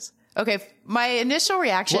taxes. Okay, my initial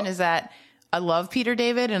reaction is that I love Peter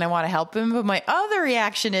David and I want to help him, but my other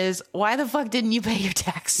reaction is, why the fuck didn't you pay your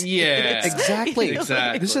taxes? Yeah, exactly.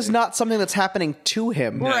 This is not something that's happening to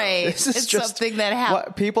him, right? This is it's just something that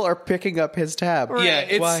happened. People are picking up his tab. Right. Yeah,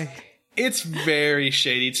 it's very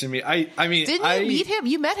shady to me. I mean, didn't you meet him?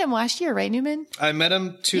 You met him last year, right, Neumann? I met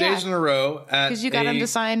him 2 days in a row at because you got him to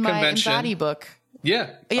sign my Anxiety book.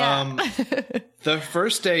 Yeah. The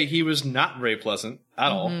first day he was not very pleasant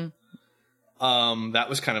at all. That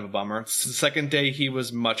was kind of a bummer. The second day he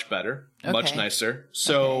was much better, much nicer.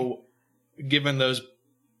 So given those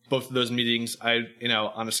both of those meetings, I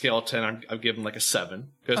on a scale of 10, I've given like a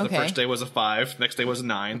 7 because the first day was a 5, next day was a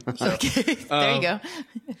 9. So, Okay, there you go.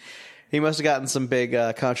 He must have gotten some big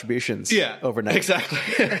contributions. Overnight. Exactly.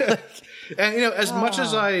 And as much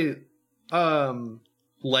as I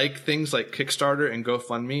like things like Kickstarter and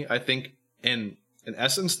GoFundMe, I think in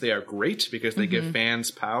essence they are great because they give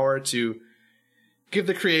fans power to give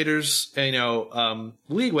the creators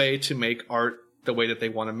leeway to make art the way that they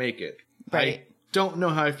want to make it. Right. I don't know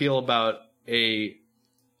how I feel about a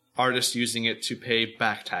artist using it to pay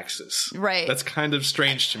back taxes. Right. That's kind of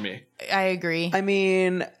strange to me. I agree. I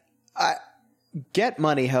mean, get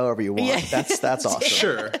money however you want. Yeah. That's awesome.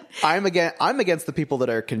 Sure. I'm against the people that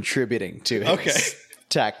are contributing to his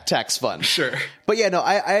tax fund. Sure. But yeah, no,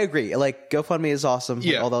 I agree. Like GoFundMe is awesome.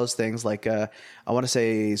 Yeah. All those things. Like I want to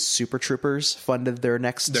say Super Troopers funded their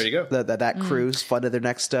next. There you go. That cruise funded their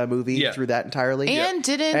next movie through that entirely. And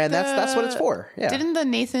that's what it's for. Yeah. Didn't the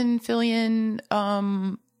Nathan Fillion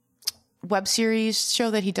web series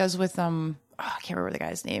show that he does with I can't remember the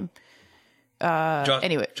guy's name.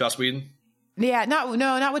 Anyway, Joss Whedon. Yeah, not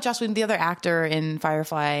with Joss Whedon, the other actor in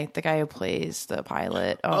Firefly, the guy who plays the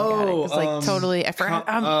pilot. Oh, God, it was like totally.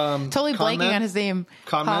 I'm totally blanking on his name.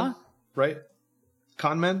 Conman, right?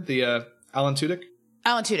 Conman, the Alan Tudyk.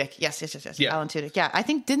 Alan Tudyk, yes. Yeah. Alan Tudyk. Yeah, I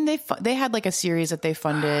think didn't they had like a series that they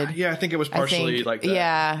funded. Yeah, I think it was partially like that.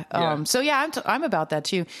 Yeah. So yeah, I'm about that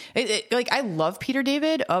too. Like I love Peter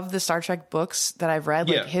David of the Star Trek books that I've read.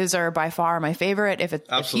 Like his are by far my favorite. If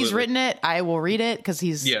he's written it, I will read it because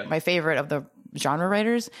he's my favorite of the genre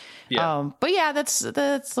writers. Yeah. But yeah,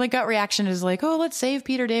 that's my gut reaction is like, oh, let's save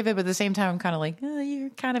Peter David. But at the same time, I'm kind of like, you're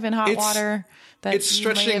kind of in hot water. It's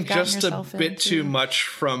stretching just a bit too much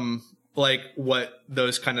from like what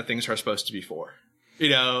those kind of things are supposed to be for,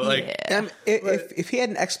 if he had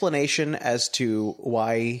an explanation as to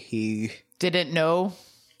why he didn't know,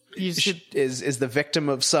 is the victim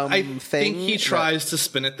of some I thing. think he tries to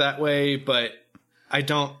spin it that way, but I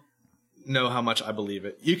don't know how much I believe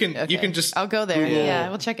it. You can just I'll go there. Google,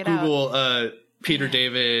 we'll check it Google Peter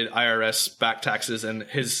David IRS back taxes and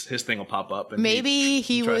his thing will pop up. And maybe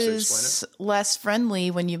he was less friendly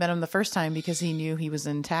when you met him the first time because he knew he was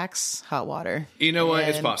in tax hot water. You know what?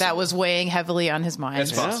 It's And possible. that was weighing heavily on his mind.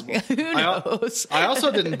 It's possible. Who knows? I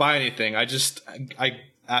also didn't buy anything. I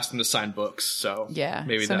asked him to sign books. So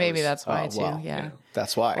maybe that's why too.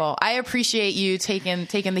 That's why. Well, I appreciate you taking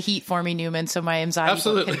the heat for me, Newman, so my anxiety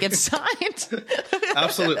book can get signed.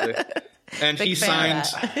 Absolutely. And he signed,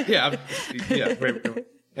 and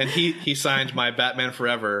he signed my Batman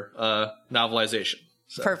Forever novelization.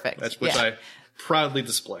 So Perfect. That's which I proudly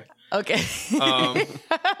display. Okay. Do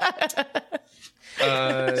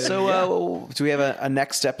we have a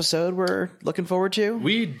next episode we're looking forward to?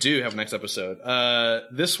 We do have a next episode.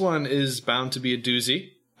 This one is bound to be a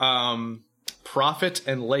doozy. Prophet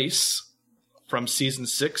and Lace from season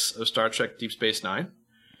 6 of Star Trek Deep Space Nine.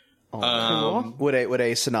 Would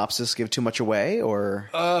a synopsis give too much away, or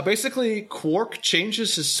basically Quark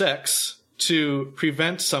changes his sex to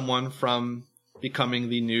prevent someone from becoming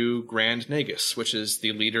the new Grand Nagus, which is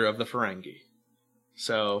the leader of the Ferengi.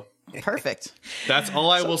 So Perfect. that's all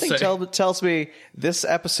I will say. tells me this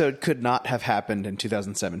episode could not have happened in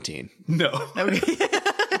 2017. No.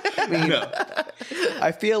 No.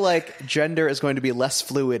 I feel like gender is going to be less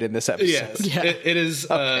fluid in this episode. Yes. Yeah. It is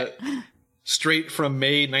straight from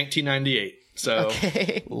May 1998. So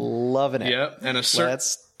loving it. yeah, and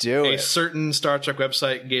Let's do it. A certain Star Trek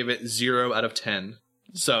website gave it 0 out of 10.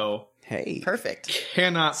 So Hey, Perfect.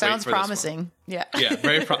 cannot Sounds wait for promising. Yeah. This one. Yeah,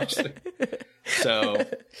 very promising. So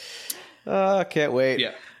can't wait.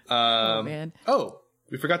 yeah. Oh man. Oh,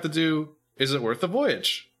 we forgot to do. Is it worth the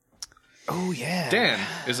voyage? Oh yeah, Dan,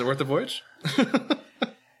 is it worth the voyage?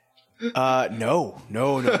 No.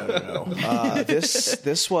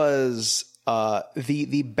 This was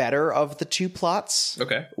the better of the two plots.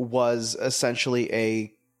 Okay. Was essentially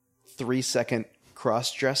a 3-second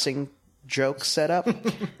cross-dressing joke setup.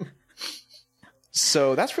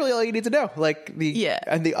 So that's really all you need to know. Like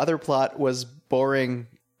and the other plot was boring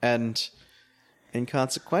and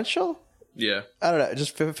inconsequential. Yeah. I don't know,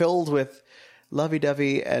 just filled with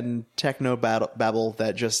lovey-dovey and techno babble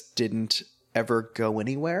that just didn't ever go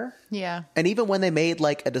anywhere. Yeah. And even when they made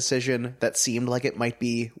like a decision that seemed like it might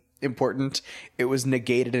be important, it was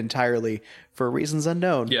negated entirely for reasons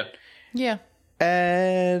unknown. Yeah. Yeah.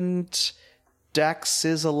 And Dax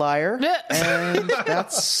is a liar. And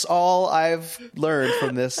that's all I've learned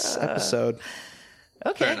from this episode.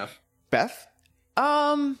 Okay. Fair enough. Beth?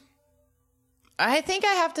 I think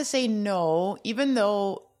I have to say no, even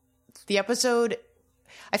though the episode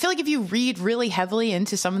I feel like if you read really heavily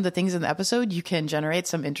into some of the things in the episode, you can generate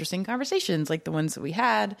some interesting conversations like the ones that we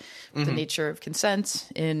had, the nature of consent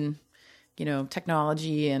in,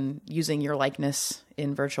 technology and using your likeness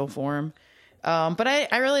in virtual form. But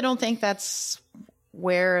I really don't think that's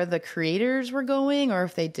where the creators were going, or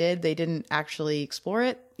if they did, they didn't actually explore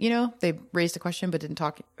it. They raised the question but didn't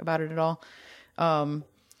talk about it at all.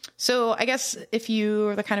 So I guess if you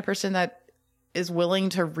are the kind of person that is willing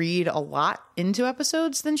to read a lot into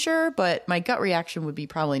episodes, then sure. But my gut reaction would be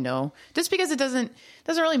probably no, just because it doesn't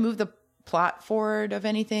really move the plot forward of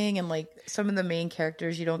anything. And like some of the main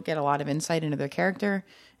characters, you don't get a lot of insight into their character.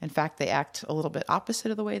 In fact, they act a little bit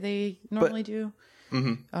opposite of the way they normally do.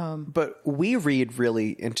 But we read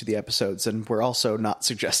really into the episodes, and we're also not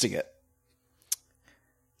suggesting it.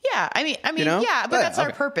 Yeah, I mean, yeah, but that's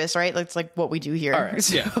our purpose, right? It's like what we do here. All right.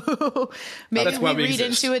 So maybe we read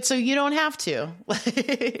into it so you don't have to.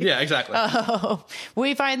 Yeah, exactly.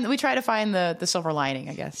 We try to find the silver lining,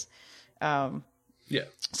 I guess. Yeah.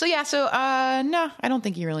 So no, I don't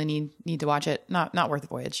think you really need to watch it. Not worth the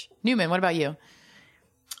voyage. Neumann, what about you?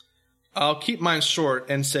 I'll keep mine short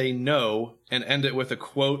and say no, and end it with a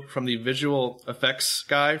quote from the visual effects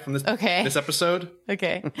guy from this episode.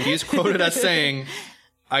 Okay. He's quoted as saying,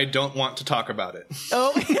 "I don't want to talk about it."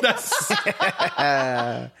 Oh,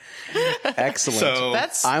 excellent. So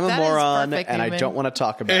I'm a moron, and Neumann. I don't want to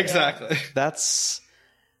talk about it. Exactly. That's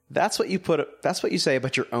what you That's what you say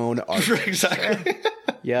about your own art. Exactly. Sure.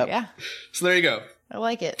 Yep. Yeah. So there you go. I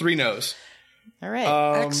like it. 3 no's. All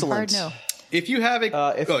right. Excellent. Hard no. If you have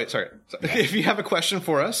if you have a question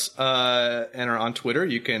for us and are on Twitter,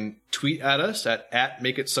 you can tweet at us at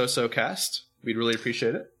 @MakeItSoSoCast. We'd really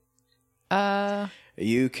appreciate it.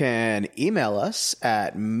 You can email us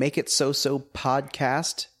at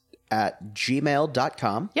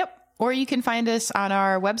makeitsosopodcast@gmail.com. Yep. Or you can find us on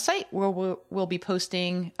our website where we'll be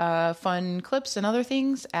posting fun clips and other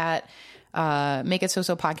things at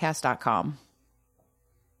makeitsosopodcast.com.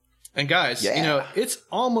 And guys, it's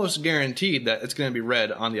almost guaranteed that it's going to be read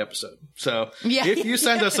on the episode. So if you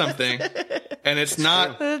send us something and it's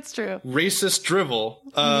not that's true racist drivel,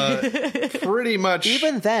 pretty much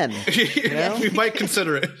even then, we might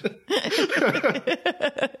consider it.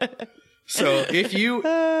 So if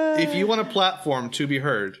you want a platform to be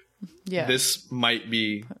heard, this might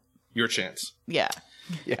be your chance. Yeah.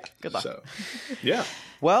 Good luck. So, yeah.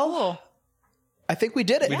 Well, I think we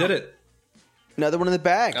did it. We did it. Another one in the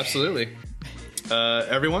bag. Absolutely.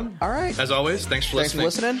 Everyone. All right. As always, thanks for listening.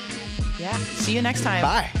 Thanks for listening. Yeah. See you next time.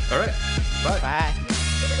 Bye. All right. Bye. Bye.